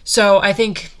true. So I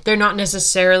think they're not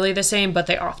necessarily the same, but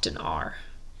they often are.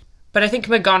 But I think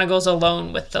McGonagall's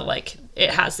alone with the, like,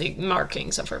 it has the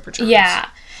markings of her Patronus. Yeah.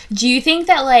 Do you think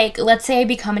that, like, let's say I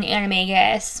become an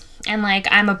Animagus and, like,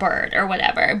 I'm a bird or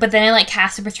whatever, but then I, like,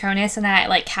 cast a Patronus and I,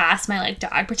 like, cast my, like,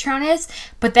 dog Patronus,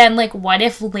 but then, like, what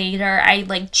if later I,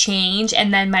 like, change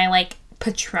and then my, like,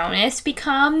 Patronus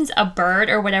becomes a bird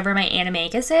or whatever my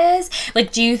Animagus is?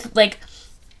 Like, do you, like,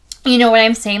 you know what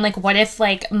I'm saying? Like, what if,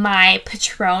 like, my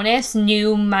Patronus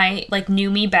knew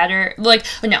me better? Like,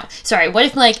 no, sorry. What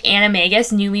if, like,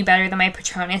 Animagus knew me better than my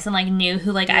Patronus and, like, knew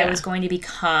who, like, I was going to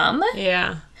become?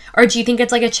 Yeah. Or do you think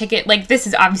it's, like, a chicken? Like, this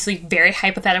is obviously very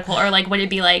hypothetical. Or, like, would it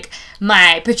be, like,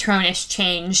 my Patronus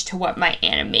changed to what my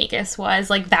Animagus was?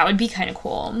 Like, that would be kind of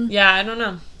cool. Yeah, I don't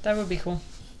know. That would be cool.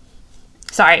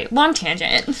 Sorry, long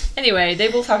tangent. Anyway, they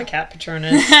both have a cat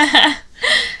Patronus.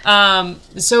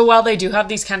 So while they do have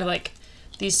these kind of, like,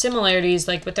 these similarities,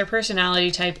 like, with their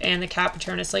personality type and the cat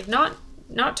Patronus, like, not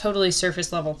totally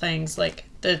surface level things. Like,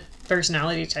 the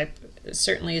personality type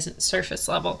certainly isn't surface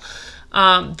level.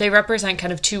 They represent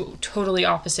kind of two totally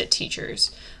opposite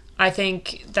teachers. I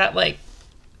think that, like,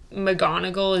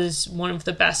 McGonagall is one of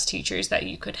the best teachers that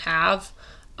you could have.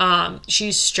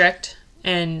 She's strict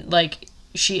and, like,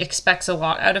 she expects a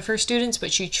lot out of her students,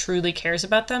 but she truly cares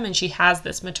about them, and she has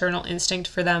this maternal instinct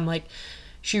for them. Like,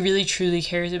 she really truly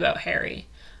cares about Harry,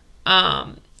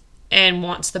 and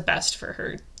wants the best for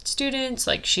her students.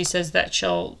 Like, she says that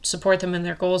she'll support them in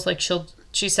their goals. Like,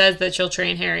 she says that she'll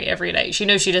train Harry every night. She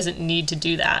knows she doesn't need to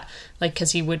do that, like,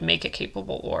 because he would make a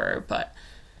capable Auror, but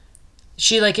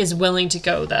she, like, is willing to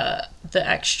go the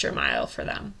extra mile for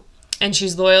them. And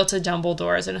she's loyal to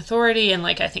Dumbledore as an authority, and,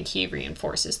 like, I think he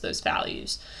reinforces those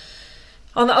values.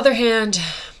 On the other hand,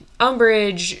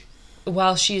 Umbridge,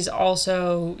 while she's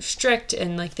also strict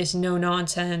and, like, this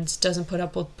no-nonsense, doesn't put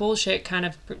up with bullshit kind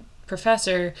of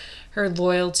professor, her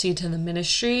loyalty to the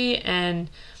Ministry and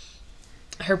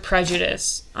her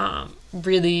prejudice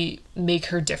really make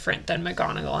her different than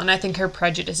McGonagall. And I think her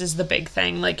prejudice is the big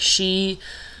thing. Like, she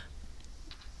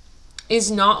is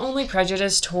not only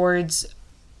prejudiced towards,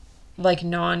 like,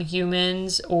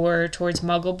 non-humans or towards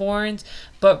Muggleborns,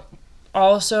 but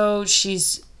also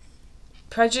she's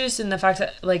prejudiced in the fact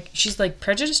that, like, she's, like,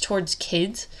 prejudiced towards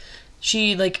kids.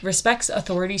 She, like, respects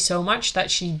authority so much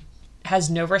that she has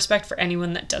no respect for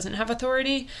anyone that doesn't have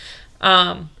authority.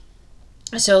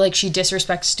 So, like, she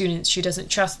disrespects students. She doesn't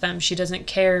trust them. She doesn't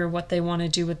care what they want to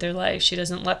do with their life. She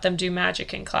doesn't let them do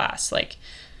magic in class. Like,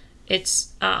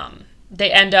 it's,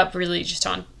 they end up really just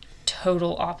on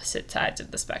total opposite sides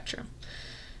of the spectrum.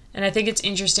 And I think it's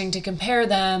interesting to compare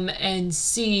them and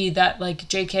see that, like,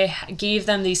 JK gave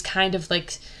them these kind of,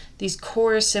 like, these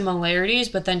core similarities,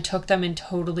 but then took them in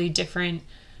totally different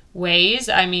ways.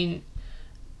 I mean,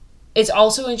 it's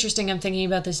also interesting, I'm thinking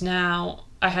about this now,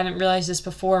 I hadn't realized this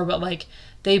before, but, like,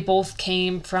 they both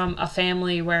came from a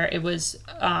family where it was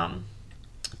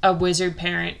a wizard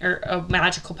parent, or a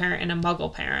magical parent, and a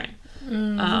Muggle parent.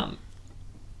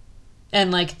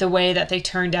 And, like, the way that they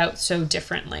turned out so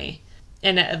differently.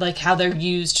 like how they're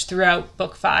used throughout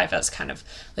book 5 as kind of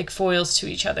like foils to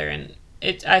each other, and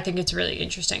I think it's really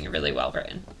interesting and really well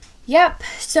written. Yep.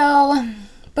 So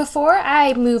before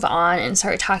I move on and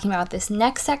start talking about this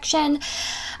next section,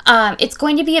 it's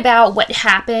going to be about what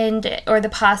happened, or the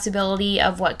possibility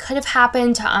of what could have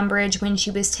happened to Umbridge when she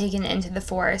was taken into the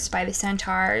forest by the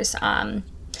centaurs.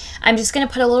 I'm just going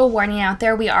to put a little warning out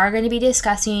there. We are going to be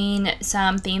discussing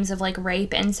some themes of like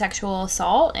rape and sexual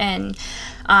assault. And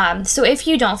so if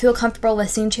you don't feel comfortable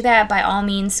listening to that, by all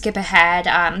means, skip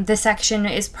ahead. This section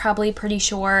is probably pretty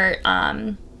short.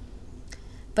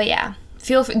 But yeah,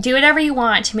 do whatever you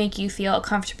want to make you feel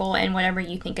comfortable in whatever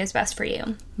you think is best for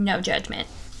you. No judgment.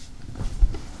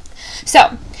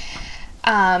 So,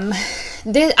 I'm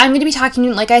going to be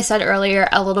talking, like I said earlier,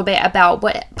 a little bit about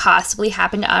what possibly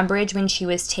happened to Umbridge when she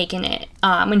was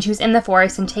when she was in the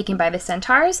forest and taken by the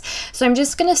centaurs. So I'm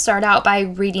just going to start out by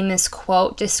reading this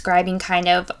quote describing kind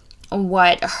of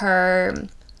what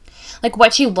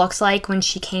she looks like when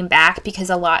she came back, because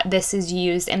a lot this is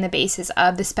used in the basis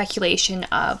of the speculation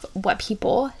of what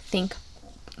people think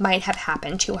might have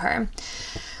happened to her.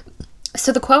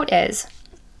 So the quote is,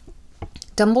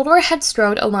 Dumbledore had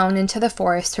strode alone into the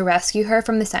forest to rescue her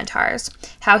from the centaurs.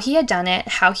 How he had done it,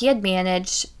 how he had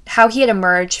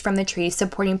emerged from the trees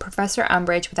supporting Professor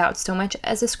Umbridge without so much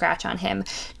as a scratch on him,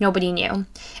 nobody knew.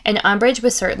 And Umbridge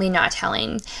was certainly not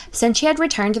telling. Since she had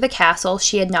returned to the castle,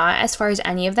 she had not, as far as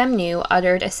any of them knew,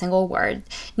 uttered a single word.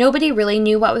 Nobody really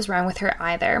knew what was wrong with her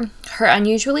either. Her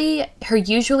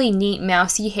usually neat,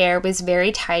 mousy hair was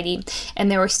very tidy,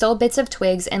 and there were still bits of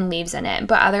twigs and leaves in it,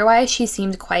 but otherwise she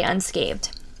seemed quite unscathed.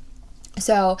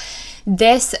 So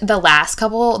the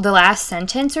last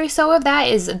sentence or so of that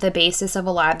is the basis of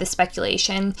a lot of the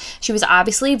speculation. She was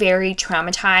obviously very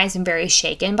traumatized and very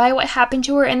shaken by what happened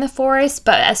to her in the forest,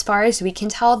 but as far as we can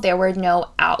tell, there were no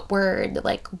outward,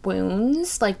 like,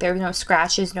 wounds. Like, there were no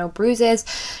scratches, no bruises,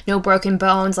 no broken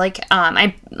bones. Like,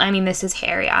 I mean, this is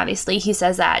Harry, obviously. He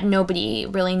says that nobody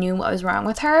really knew what was wrong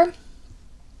with her.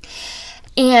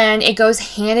 And it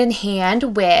goes hand in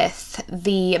hand with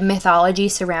the mythology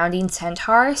surrounding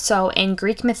centaur. So in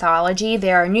Greek mythology,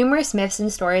 there are numerous myths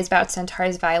and stories about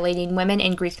centaurs violating women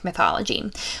in Greek mythology.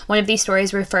 One of these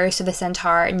stories refers to the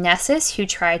centaur Nessus, who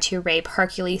tried to rape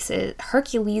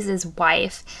Hercules'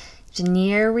 wife,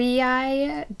 Deianira.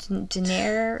 I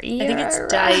think it's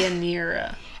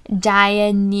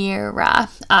Deianira.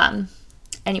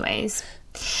 Anyways.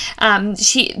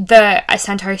 The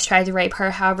centaurs tried to rape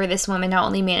her. However, this woman not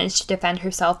only managed to defend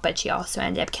herself, but she also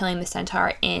ended up killing the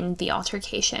centaur in the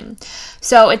altercation.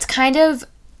 So it's kind of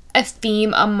a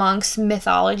theme amongst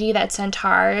mythology that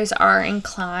centaurs are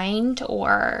inclined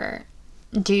or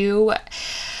do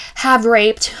have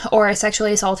raped or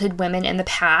sexually assaulted women in the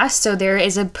past. So there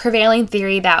is a prevailing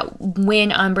theory that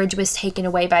when Umbridge was taken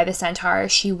away by the centaur,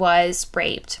 she was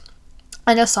raped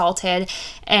and assaulted,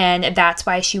 and that's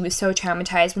why she was so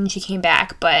traumatized when she came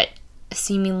back, but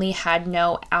seemingly had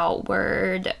no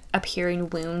outward appearing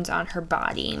wounds on her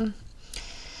body.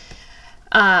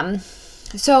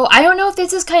 So I don't know if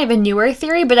this is kind of a newer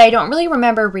theory, but I don't really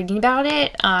remember reading about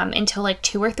it until like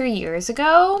 2 or 3 years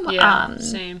ago. Yeah,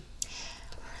 same.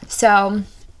 So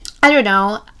I don't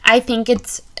know. I think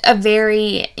it's a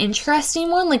very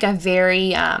interesting one, like a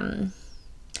very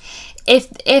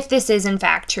if this is in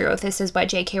fact true, if this is what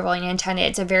J.K. Rowling intended,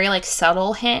 it's a very like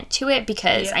subtle hint to it,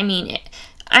 because I mean,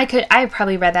 I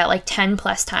probably read that like 10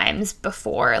 plus times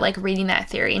before like reading that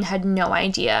theory and had no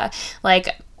idea.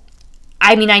 Like,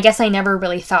 I mean, I guess I never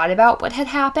really thought about what had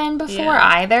happened before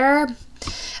either.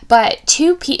 But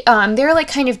there are like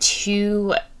kind of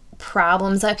two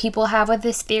problems that people have with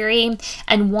this theory,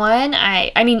 and one,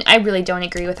 I mean, I really don't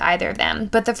agree with either of them.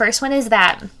 But the first one is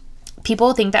that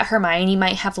people think that Hermione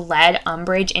might have led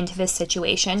Umbridge into this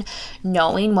situation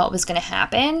knowing what was going to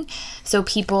happen. So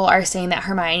people are saying that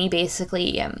Hermione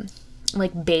basically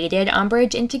like baited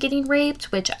Umbridge into getting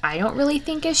raped, which I don't really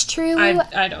think is true.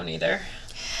 I don't either.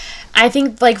 I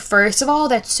think, like, first of all,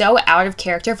 that's so out of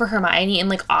character for Hermione, and,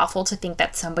 like, awful to think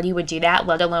that somebody would do that,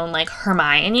 let alone, like,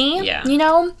 Hermione, you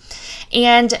know?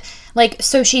 And, like,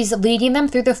 so she's leading them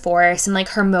through the forest, and, like,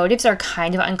 her motives are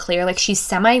kind of unclear. Like, she's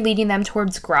semi-leading them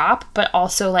towards Grop, but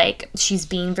also, like, she's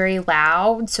being very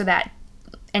loud so that...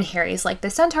 And Harry's like, the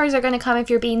centaurs are going to come if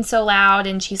you're being so loud,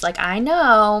 and she's like, I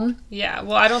know. Yeah,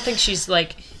 well, I don't think she's,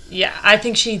 like... Yeah, I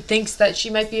think she thinks that she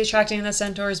might be attracting the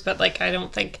centaurs, but, like, I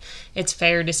don't think it's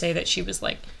fair to say that she was,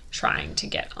 like, trying to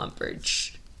get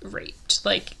Umbridge raped.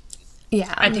 Like,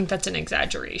 yeah, I think that's an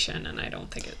exaggeration, and I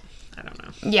don't think it... I don't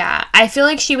know. Yeah, I feel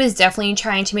like she was definitely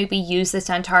trying to maybe use the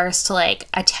centaurs to, like,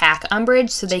 attack Umbridge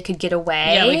so they could get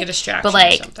away. Yeah, like a distraction but,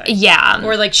 like, or something. Yeah.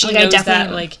 Or, like, she knows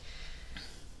that, like,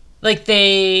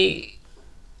 they...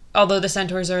 Although the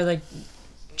centaurs are, like,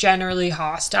 generally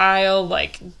hostile,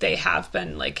 like, they have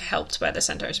been, like, helped by the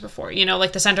centaurs before. You know,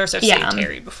 like, the centaurs have saved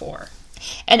Harry before.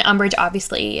 And Umbridge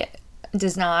obviously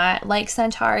does not like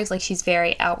centaurs. Like, she's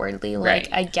very outwardly, like,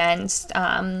 against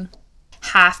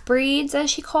half-breeds,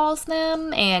 as she calls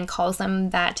them, and calls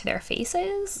them that to their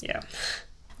faces. Yeah.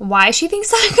 Why she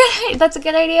thinks that's a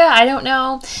good idea, I don't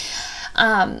know.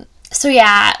 So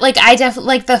yeah, like, I definitely,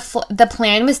 like, the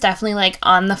plan was definitely, like,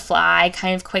 on the fly,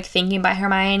 kind of quick thinking by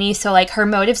Hermione. So, like, her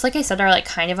motives, like I said, are, like,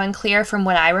 kind of unclear from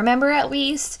what I remember, at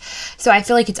least. So I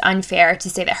feel like it's unfair to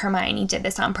say that Hermione did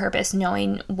this on purpose,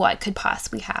 knowing what could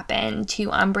possibly happen to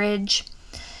Umbridge.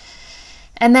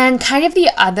 And then kind of the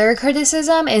other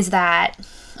criticism is that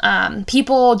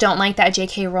people don't like that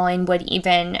J.K. Rowling would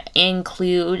even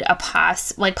include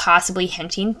possibly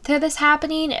hinting to this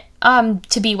happening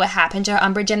to be what happened to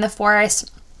Umbridge in the Forest.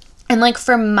 And, like,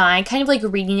 from my kind of, like,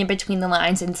 reading in between the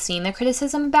lines and seeing the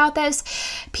criticism about this,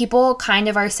 people kind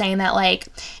of are saying that, like,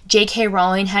 J.K.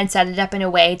 Rowling had set it up in a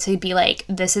way to be, like,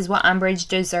 this is what Umbridge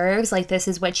deserves. Like, this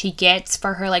is what she gets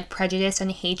for her, like, prejudice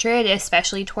and hatred,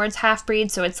 especially towards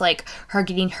half-breeds. So it's, like, her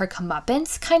getting her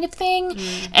comeuppance kind of thing.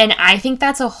 And I think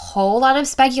that's a whole lot of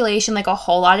speculation, like, a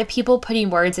whole lot of people putting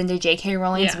words into J.K.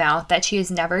 Rowling's mouth that she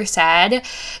has never said.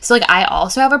 So, like, I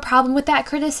also have a problem with that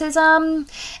criticism.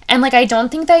 And, like, I don't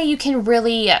think that you can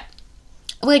really,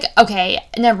 like, okay,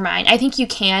 never mind. I think you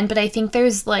can, but I think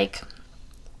there's a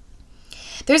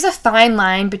fine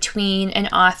line between an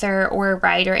author or a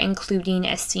writer including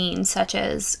a scene such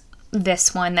as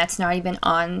this one that's not even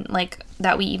on, like,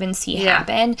 that we even see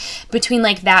happen, between,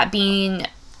 like, that being,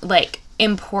 like,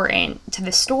 important to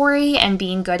the story and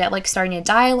being good at, like, starting a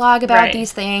dialogue about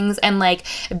these things, and, like,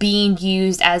 being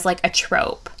used as, like, a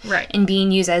trope, and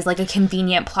being used as, like, a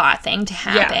convenient plot thing to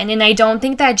happen. And I don't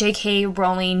think that J.K.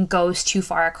 Rowling goes too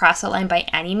far across the line by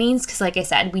any means, because, like I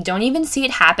said, we don't even see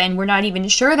it happen. We're not even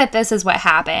sure that this is what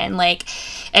happened. Like,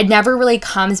 it never really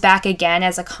comes back again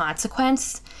as a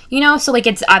consequence, you know? So, like,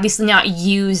 it's obviously not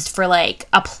used for, like,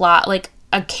 a plot, like,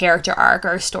 a character arc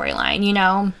or a storyline, you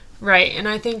know? Right, and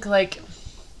I think, like,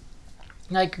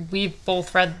 we've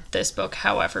both read this book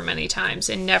however many times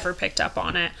and never picked up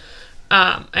on it.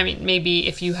 I mean, maybe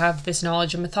if you have this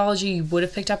knowledge of mythology, you would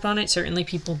have picked up on it. Certainly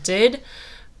people did.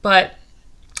 But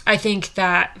I think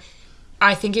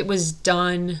it was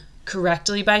done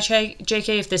correctly by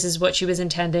J.K. if this is what she was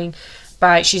intending.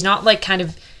 She's not, like, kind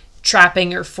of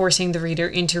trapping or forcing the reader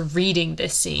into reading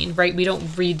this scene, right? We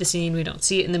don't read the scene. We don't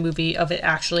see it in the movie of it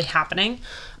actually happening.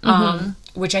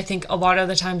 Which I think a lot of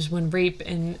the times when rape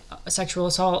and sexual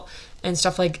assault and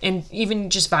stuff, like, and even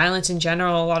just violence in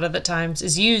general, a lot of the times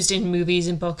is used in movies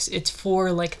and books, it's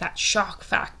for, like, that shock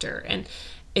factor, and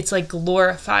it's, like,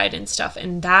 glorified and stuff,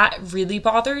 and that really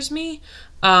bothers me.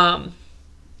 Right?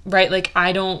 Like,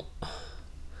 I don't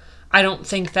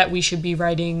think that we should be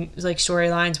writing, like,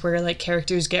 storylines where, like,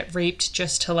 characters get raped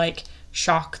just to, like,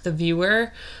 shock the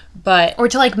viewer, but or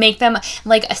to, like, make them,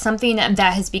 like, something that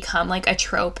has become, like, a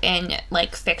trope in,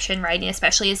 like, fiction writing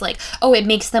especially is, like, oh, it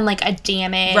makes them, like, a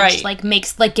damage,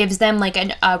 like, gives them, like,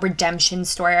 a redemption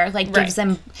story, or, like, gives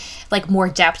them, like, more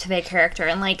depth to their character,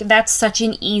 and, like, that's such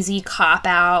an easy cop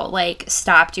out. Like,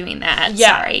 stop doing that.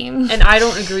 Sorry. And I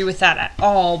don't agree with that at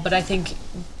all, but I think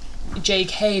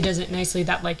J.K. does it nicely,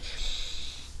 that, like,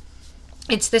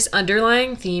 it's this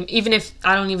underlying theme, even if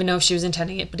I don't even know if she was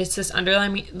intending it, but it's this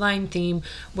underlying theme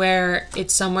where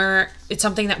it's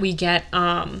something that we get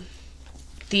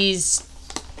these,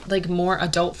 like, more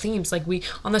adult themes. Like,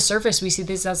 on the surface we see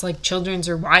this as, like, children's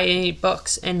or YA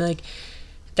books, and, like,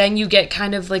 then you get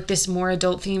kind of, like, this more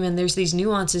adult theme, and there's these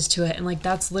nuances to it, and, like,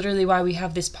 that's literally why we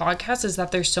have this podcast, is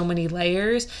that there's so many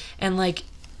layers, and, like,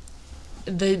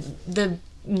 the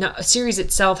series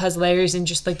itself has layers, and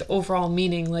just, like, the overall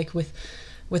meaning, like, with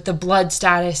the blood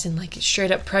status and, like, straight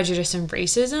up prejudice and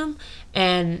racism.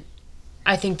 And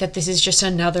I think that this is just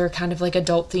another kind of, like,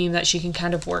 adult theme that she can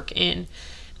kind of work in.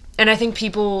 And I think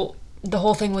the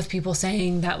whole thing with people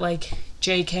saying that, like,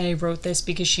 J.K. wrote this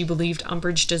because she believed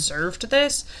Umbridge deserved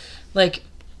this, like,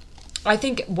 I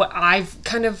think what I've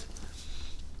kind of,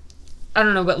 I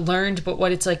don't know,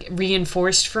 what it's, like,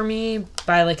 reinforced for me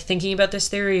by, like, thinking about this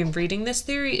theory and reading this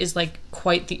theory is, like,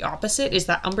 quite the opposite, is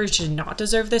that Umbridge did not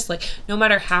deserve this. Like, no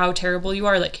matter how terrible you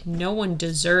are, like, no one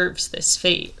deserves this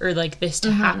fate, or, like, this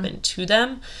to happen to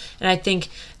them. And I think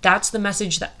that's the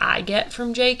message that I get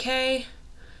from J.K.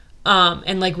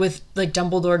 And, like, with, like,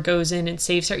 Dumbledore goes in and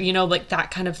saves her, you know, like,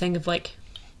 that kind of thing of, like,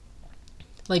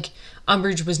 Like,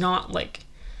 Umbridge was not, like,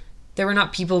 there were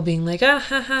not people being like, ah,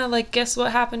 haha, like, guess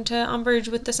what happened to Umbridge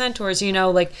with the centaurs, you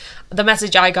know? Like, the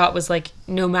message I got was, like,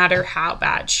 no matter how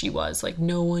bad she was, like,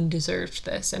 no one deserved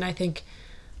this. And I think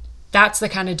that's the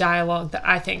kind of dialogue that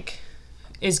I think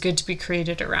is good to be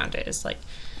created around it, is, like,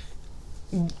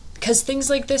 because things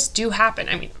like this do happen.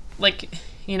 I mean, like,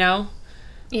 you know?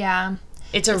 Yeah.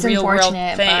 It's a real world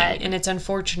unfortunate, thing, but- and it's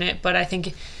unfortunate, but I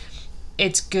think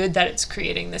it's good that it's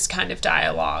creating this kind of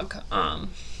dialogue.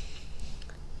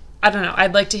 I don't know.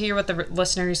 I'd like to hear what the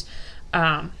listeners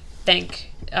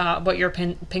think, what your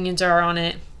opinions are on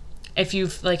it. If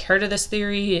you've, like, heard of this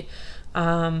theory,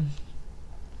 and,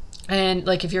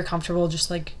 like, if you're comfortable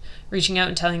just, like, reaching out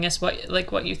and telling us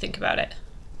what you think about it.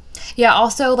 Yeah,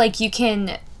 also, like, you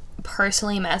can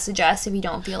personally message us if you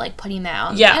don't feel like putting that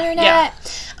on the Yeah,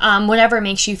 internet. Whatever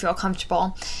makes you feel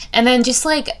comfortable. And then just,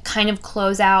 like, kind of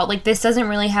close out, like, this doesn't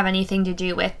really have anything to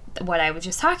do with what I was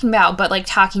just talking about, but, like,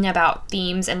 talking about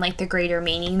themes and, like, the greater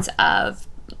meanings of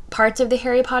parts of the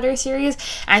Harry Potter series.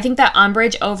 And I think that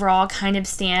Umbridge overall kind of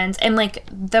stands, and, like,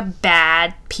 the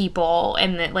bad people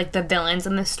and the villains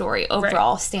in the story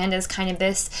overall stand as kind of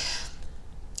this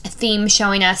theme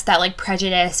showing us that, like,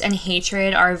 prejudice and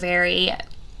hatred are very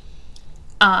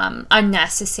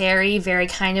unnecessary, very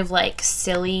kind of, like,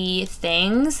 silly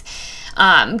things.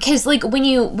 Because, like, when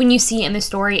you see in the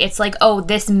story, it's like, oh,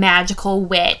 this magical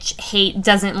witch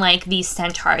doesn't like these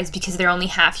centaurs because they're only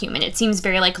half human. It seems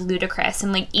very, like, ludicrous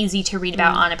and, like, easy to read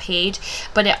about on a page,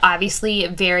 but it obviously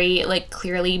very, like,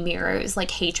 clearly mirrors, like,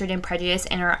 hatred and prejudice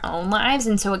in our own lives.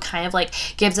 And so it kind of, like,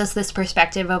 gives us this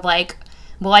perspective of, like,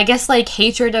 well, I guess, like,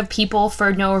 hatred of people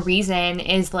for no reason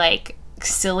is, like,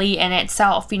 silly in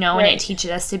itself, you know, and it teaches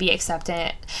us to be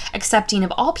accepting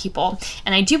of all people.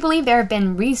 And I do believe there have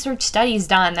been research studies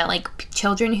done that, like,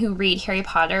 children who read Harry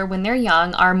Potter when they're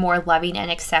young are more loving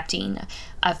and accepting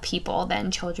of people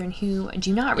than children who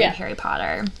do not read Harry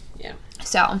Potter. Yeah.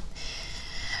 So,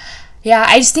 yeah,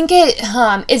 I just think it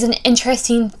is an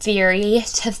interesting theory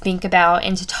to think about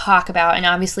and to talk about, and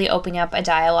obviously opening up a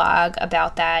dialogue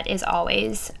about that is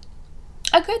always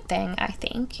a good thing, I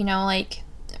think. You know, like,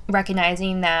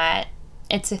 recognizing that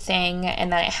it's a thing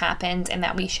and that it happens and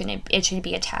that it should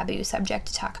be a taboo subject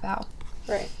to talk about.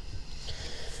 Right.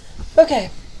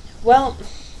 Okay. Well,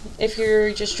 if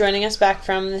you're just joining us back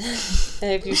from,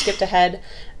 if you skipped ahead,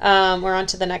 we're on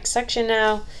to the next section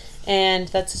now, and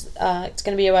that's it's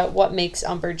going to be about what makes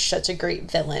Umbridge such a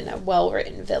great villain, a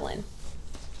well-written villain.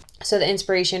 So the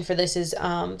inspiration for this is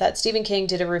that Stephen King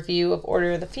did a review of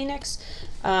Order of the Phoenix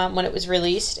when it was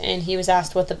released, and he was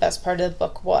asked what the best part of the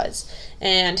book was.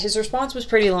 And his response was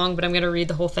pretty long, but I'm going to read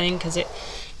the whole thing because it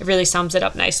really sums it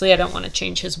up nicely. I don't want to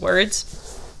change his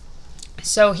words.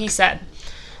 So he said,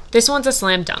 "This one's a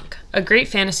slam dunk. A great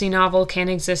fantasy novel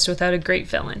can't exist without a great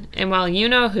villain. And while you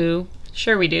know who,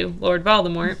 sure we do, Lord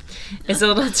Voldemort, is a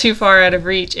little too far out of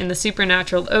reach in the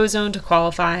supernatural ozone to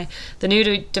qualify, the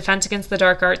new Defense Against the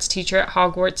Dark Arts teacher at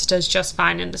Hogwarts does just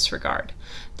fine in this regard.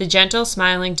 The gentle,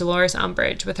 smiling Dolores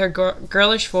Umbridge, with her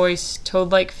girlish voice,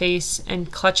 toad-like face,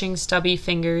 and clutching stubby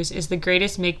fingers, is the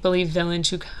greatest make-believe villain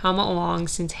to come along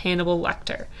since Hannibal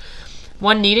Lecter.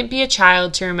 One needn't be a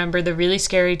child to remember the really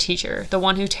scary teacher, the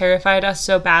one who terrified us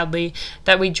so badly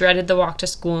that we dreaded the walk to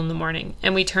school in the morning,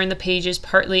 and we turn the pages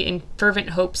partly in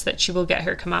fervent hopes that she will get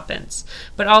her comeuppance,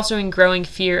 but also in growing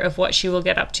fear of what she will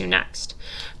get up to next.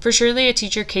 For surely a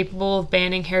teacher capable of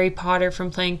banning Harry Potter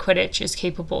from playing Quidditch is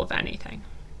capable of anything."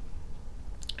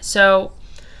 So,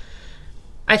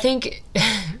 I think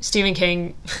Stephen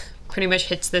King pretty much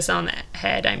hits this on the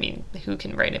head. I mean, who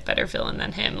can write a better villain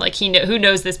than him? Like, who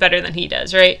knows this better than he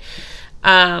does, right?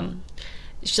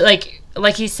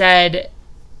 Like he said,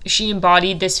 she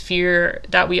embodied this fear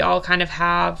that we all kind of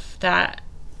have, that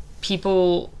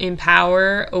people in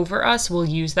power over us will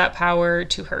use that power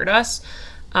to hurt us.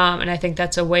 And I think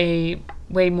that's a way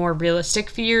more realistic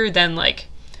fear than, like,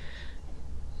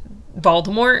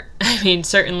 Voldemort. I mean,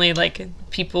 certainly, like,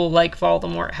 people like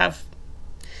Voldemort have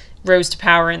rose to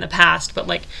power in the past, but,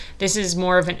 like, this is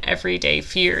more of an everyday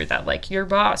fear that, like, your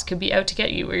boss could be out to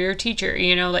get you, or your teacher,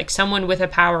 you know, like, someone with a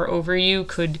power over you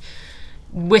could,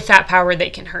 with that power, they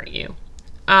can hurt you.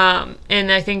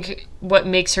 And I think what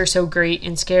makes her so great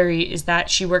and scary is that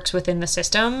she works within the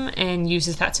system and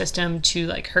uses that system to,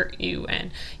 like, hurt you,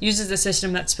 and uses the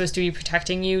system that's supposed to be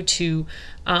protecting you to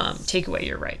take away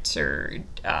your rights or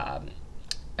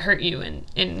hurt you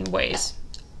in ways.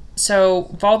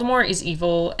 So Voldemort is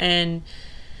evil, and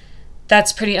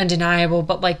that's pretty undeniable,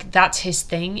 but, like, that's his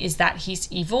thing, is that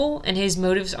he's evil, and his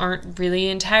motives aren't really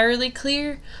entirely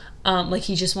clear. Like,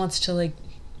 he just wants to, like,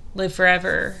 live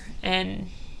forever and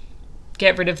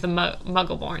get rid of the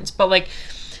Muggleborns. But, like,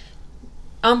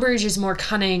 Umbridge is more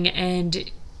cunning, and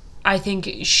I think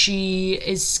she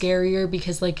is scarier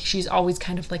because, like, she's always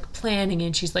kind of, like, planning,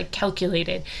 and she's, like,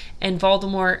 calculated. And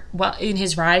Voldemort, well, in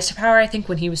his rise to power, I think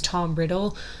when he was Tom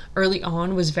Riddle early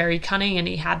on, was very cunning, and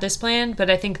he had this plan. But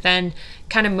I think then,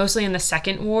 kind of mostly in the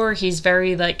Second War, he's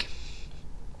very, like,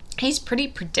 he's pretty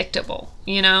predictable,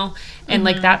 you know? And,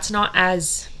 like, that's not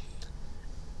as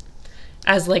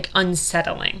like,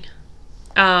 unsettling.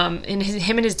 And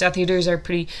him and his Death Eaters are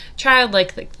pretty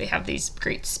childlike. Like, they have these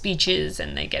great speeches,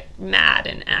 and they get mad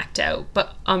and act out.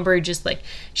 But Umbridge is, like,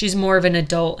 she's more of an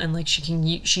adult, and, like,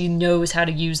 she knows how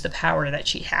to use the power that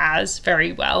she has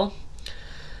very well.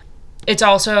 It's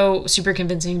also super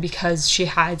convincing because she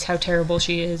hides how terrible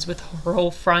she is with her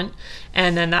whole front,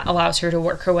 and then that allows her to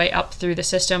work her way up through the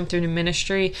system, through the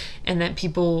Ministry, and then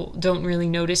people don't really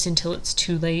notice until it's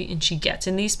too late and she gets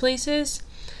in these places.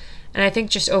 And I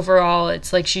think just overall,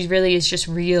 it's like she really is just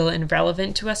real and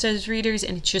relevant to us as readers,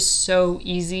 and it's just so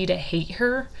easy to hate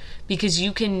her because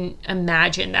you can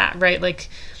imagine that, right? Like,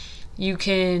 you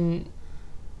can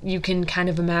kind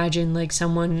of imagine, like,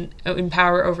 someone in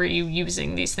power over you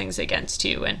using these things against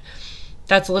you, and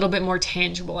that's a little bit more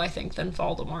tangible, I think, than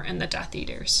Voldemort and the Death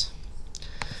Eaters.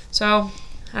 So,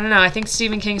 I don't know, I think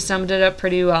Stephen King summed it up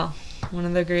pretty well. One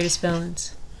of the greatest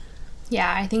villains.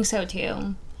 Yeah, I think so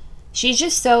too. She's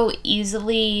just so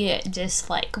easily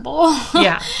dislikable.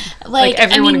 Yeah. like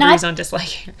everyone agrees on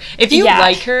disliking her. If you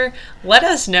like her, let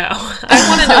us know. I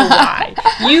want to know why.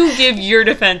 You give your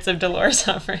defense of Dolores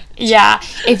Umbridge. Yeah.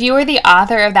 If you were the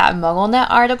author of that MuggleNet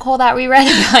article that we read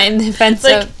about in defense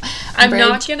of Umbridge. I'm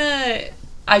not gonna...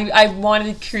 I want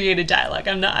to create a dialogue.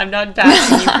 I'm not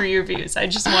bashing you for your views. I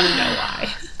just want to know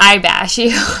why. I bash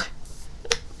you.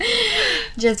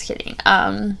 Just kidding.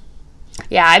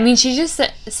 Yeah, I mean, she's just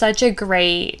such a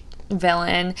great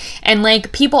villain. And,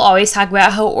 like, people always talk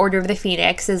about how Order of the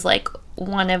Phoenix is, like,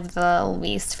 one of the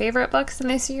least favorite books in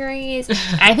the series.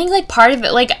 I think, like, part of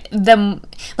it,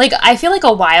 I feel like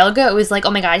a while ago it was like,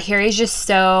 oh my god, Harry's just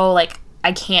so, like,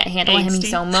 I can't handle him.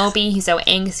 He's so mopey. He's so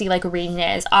angsty. Like, reading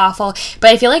it is awful. But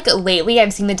I feel like lately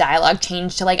I've seen the dialogue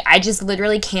change to, like, I just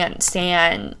literally can't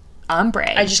stand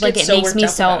Umbridge. I just, like, it makes me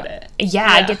so about it. Yeah,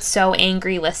 I get so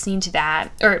angry listening to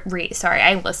that.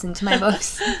 I listened to my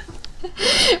books.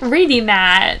 Reading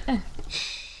that.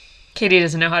 Katie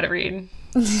doesn't know how to read.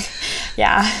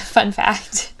 Yeah, fun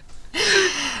fact.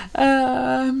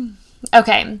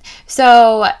 Okay,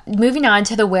 so moving on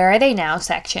to the Where Are They Now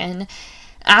section.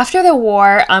 After the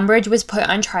war, Umbridge was put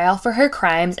on trial for her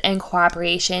crimes and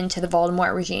cooperation to the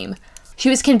Voldemort regime. She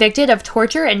was convicted of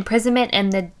torture, imprisonment,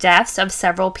 and the deaths of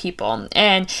several people.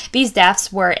 And these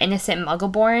deaths were innocent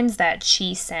Muggleborns that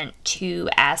she sent to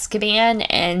Azkaban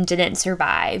and didn't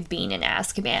survive being in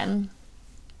Azkaban.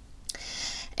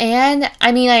 And,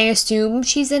 I mean, I assume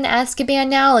she's in Azkaban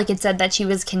now. Like, it said that she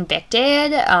was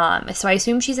convicted. So I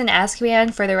assume she's in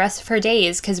Azkaban for the rest of her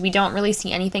days because we don't really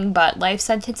see anything but life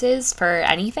sentences for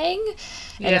anything.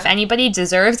 Yeah. And if anybody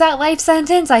deserves that life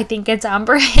sentence, I think it's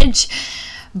Umbridge.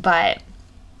 But...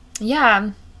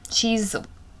 yeah, she's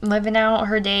living out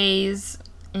her days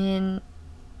in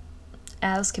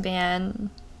Azkaban,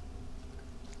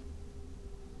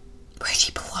 where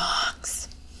she belongs.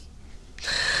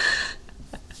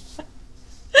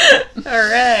 All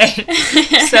right.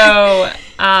 So,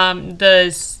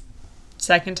 the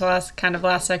second to last, kind of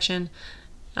last section,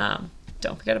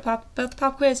 don't forget about the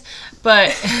pop quiz,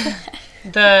 but...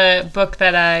 the book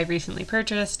that I recently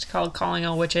purchased, called Calling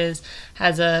All Witches,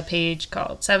 has a page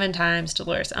called 7 Times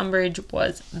Dolores Umbridge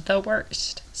Was the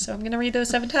Worst. So I'm going to read those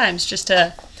 7 times just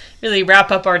to really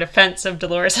wrap up our defense of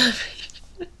Dolores Umbridge.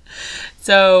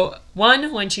 So,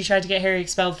 1, when she tried to get Harry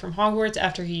expelled from Hogwarts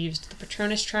after he used the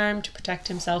Patronus charm to protect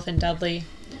himself and Dudley.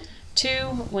 2,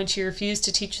 when she refused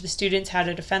to teach the students how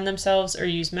to defend themselves or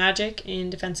use magic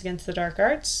in Defense Against the Dark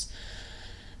Arts.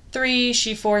 3,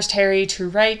 she forced Harry to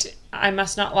write I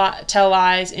must not tell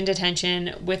lies in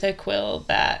detention with a quill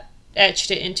that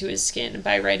etched it into his skin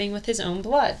by writing with his own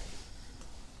blood.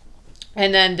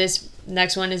 And then this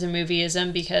next one is a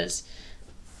movieism because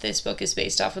this book is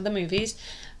based off of the movies.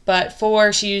 But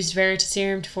 4, she used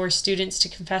Veritaserum to force students to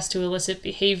confess to illicit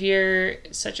behavior,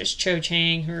 such as Cho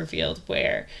Chang, who revealed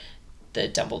where the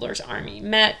Dumbledore's army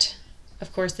met.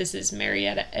 Of course, this is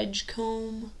Marietta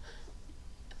Edgecombe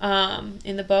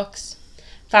in the books.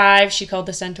 5, she called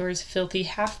the Centaurs filthy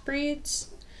half-breeds.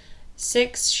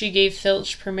 6, she gave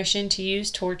Filch permission to use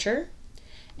torture.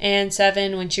 And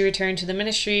 7, when she returned to the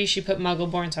Ministry, she put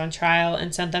Muggleborns on trial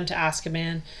and sent them to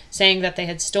Azkaban, saying that they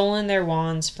had stolen their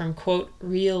wands from, quote,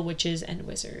 real witches and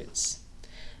wizards.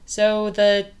 So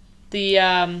the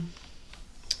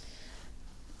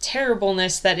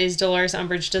terribleness that is Dolores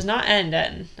Umbridge does not end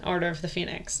in Order of the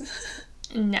Phoenix.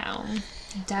 No,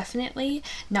 definitely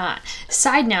not.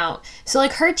 Side note, so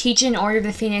like her teaching Order of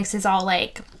the Phoenix is all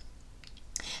like,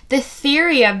 the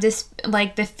theory of this,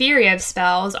 like the theory of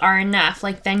spells are enough.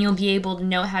 Like then you'll be able to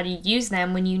know how to use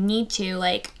them when you need to.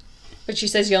 Like, But she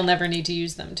says you'll never need to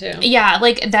use them too. yeah,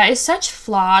 like that is such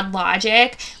flawed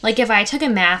logic. Like if I took a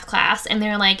math class and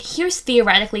they're like, here's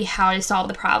theoretically how to solve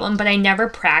the problem, but I never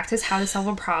practice how to solve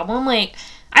a problem, like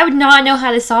I would not know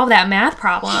how to solve that math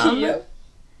problem. Yep.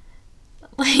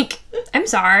 Like, I'm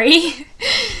sorry.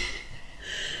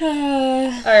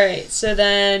 All right, so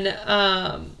then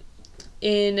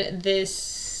in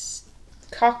this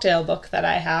cocktail book that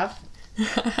I have,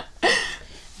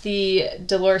 the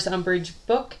Dolores Umbridge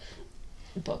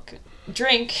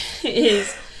drink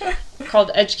is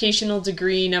called Educational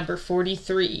Degree number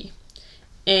 43,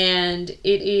 and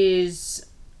it is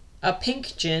a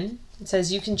pink gin. It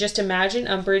says, you can just imagine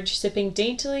Umbridge sipping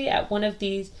daintily at one of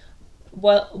these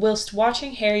whilst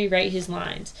watching Harry write his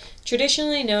lines.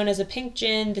 Traditionally known as a pink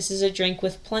gin, this is a drink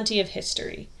with plenty of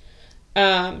history.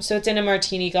 So it's in a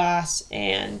martini glass,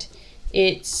 and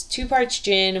it's 2 parts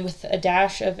gin with a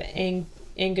dash of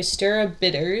Angostura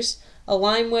bitters, a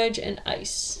lime wedge, and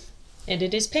ice. And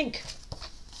it is pink.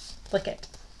 Look it.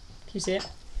 Can you see it?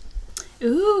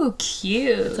 Ooh,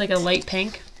 cute. It's like a light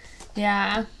pink,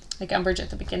 Yeah. like Umbridge at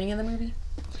the beginning of the movie.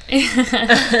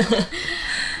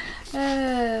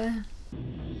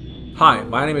 Hi,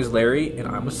 my name is Larry, and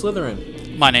I'm a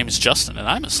Slytherin. My name is Justin, and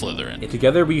I'm a Slytherin. And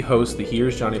together we host the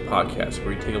Here's Johnny podcast, where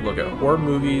we take a look at horror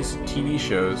movies, TV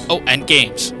shows. Oh, and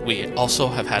games. We also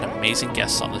have had amazing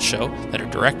guests on the show that are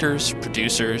directors,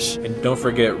 producers. And don't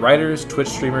forget writers, Twitch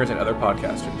streamers, and other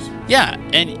podcasters. Yeah,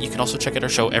 and you can also check out our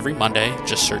show every Monday.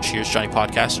 Just search Here's Johnny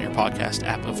Podcast in your podcast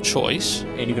app of choice.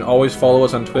 And you can always follow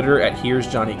us on Twitter at Here's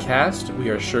Johnny Cast. We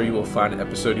are sure you will find an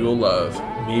episode you will love.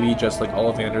 Maybe just like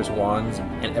Ollivander's wands,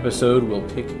 an episode will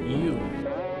pick you.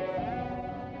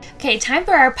 Okay, time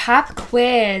for our pop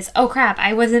quiz. Oh crap,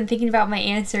 I wasn't thinking about my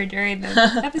answer during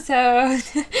the episode.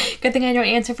 Good thing I don't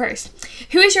answer first.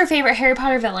 Who is your favorite Harry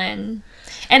Potter villain?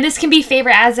 And this can be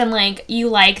favorite as in like you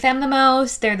like them the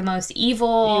most, they're the most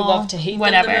evil. You love to hate them the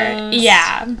whatever. most.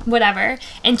 Yeah, whatever.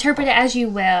 Interpret it as you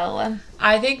will.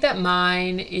 I think that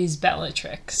mine is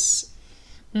Bellatrix.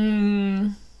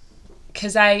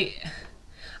 Because I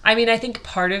mean, I think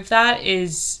part of that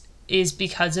is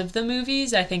because of the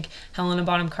movies. I think Helena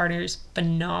Bonham Carter is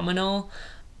phenomenal.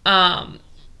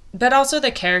 But also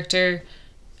the character,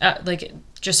 like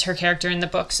just her character in the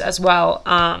books as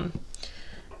well.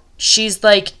 She's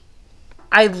like,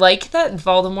 I like that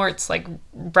Voldemort's like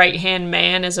right-hand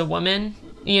man as a woman,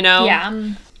 you know?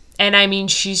 Yeah. And I mean,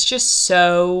 she's just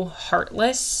so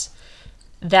heartless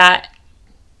that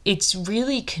it's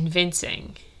really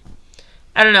convincing.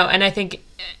 I don't know, and I think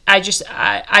I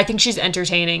think she's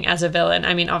entertaining as a villain.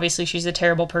 I mean, obviously she's a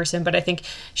terrible person, but I think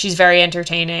she's very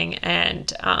entertaining,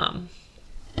 and I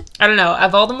don't know.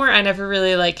 At Voldemort, I never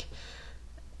really like.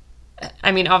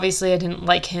 I mean, obviously I didn't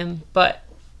like him, but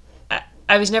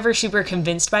I was never super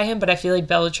convinced by him. But I feel like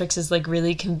Bellatrix is like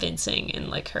really convincing in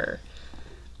like her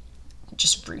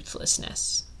just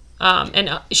ruthlessness,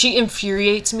 and she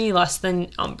infuriates me less than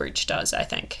Umbridge does, I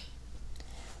think.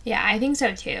 Yeah, I think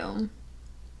so too.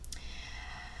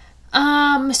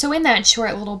 So in that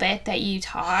short little bit that you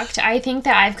talked, I think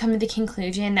that I've come to the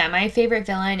conclusion that my favorite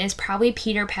villain is probably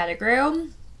Peter Pettigrew.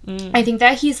 I think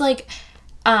that he's like,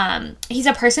 he's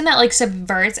a person that like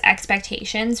subverts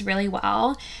expectations really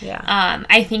well. Yeah.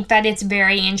 I think that it's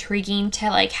very intriguing to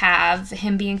like have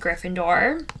him be in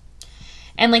Gryffindor.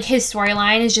 And, like, his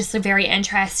storyline is just, like, very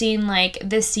interesting. Like,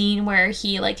 the scene where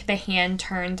he, like, the hand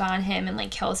turns on him and,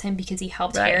 like, kills him because he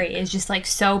helped Harry is just, like,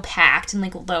 so packed and,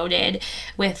 like, loaded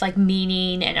with, like,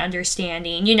 meaning and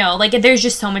understanding. You know, like, there's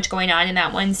just so much going on in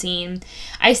that one scene.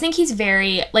 I just think he's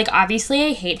very, like, obviously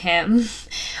I hate him.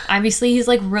 Obviously he's,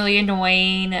 like, really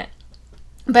annoying.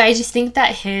 But I just think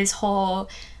that his whole,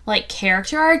 like,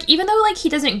 character arc, even though, like, he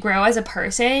doesn't grow as a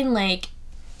person, like,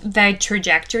 the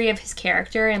trajectory of his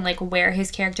character and like where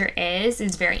his character is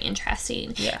very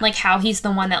interesting. Yeah. Like how he's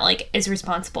the one that like is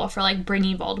responsible for like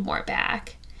bringing Voldemort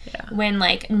back. Yeah. When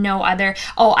like no other.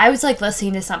 Oh, I was like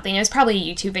listening to something. It was probably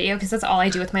a YouTube video because that's all I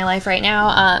do with my life right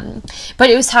now. But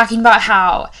it was talking about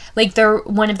how like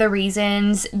one of the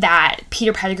reasons that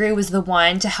Peter Pettigrew was the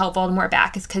one to help Voldemort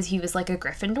back is because he was like a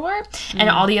Gryffindor, and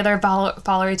all the other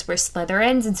followers were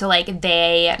Slytherins, and so like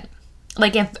they.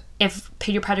 Like, if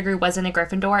Peter Pettigrew wasn't a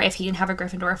Gryffindor, if he didn't have a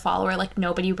Gryffindor follower, like,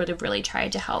 nobody would have really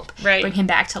tried to help bring him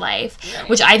back to life. Right.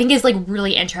 Which I think is, like,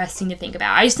 really interesting to think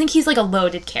about. I just think he's, like, a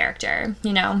loaded character,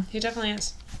 you know? He definitely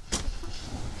is.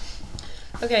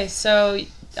 Okay, so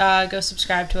go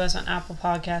subscribe to us on Apple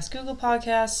Podcasts, Google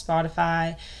Podcasts,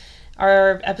 Spotify.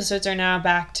 Our episodes are now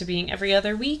back to being every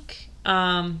other week.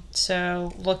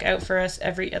 So look out for us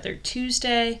every other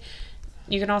Tuesday.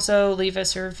 You can also leave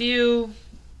us a review.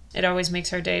 It always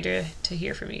makes our day to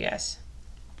hear from you guys.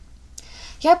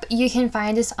 Yep, you can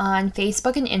find us on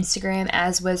Facebook and Instagram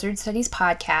as Wizard Studies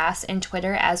Podcast and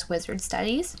Twitter as Wizard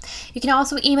Studies. You can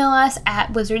also email us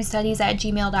at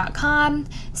wizardstudies@gmail.com.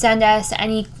 Send us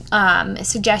any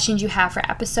suggestions you have for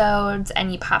episodes,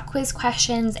 any pop quiz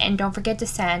questions, and don't forget to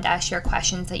send us your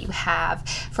questions that you have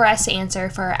for us to answer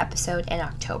for our episode in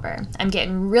October. I'm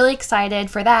getting really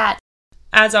excited for that.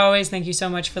 As always, thank you so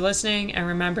much for listening, and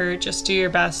remember, just do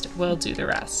your best, we'll do the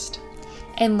rest.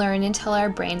 And learn until our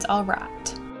brains all rot.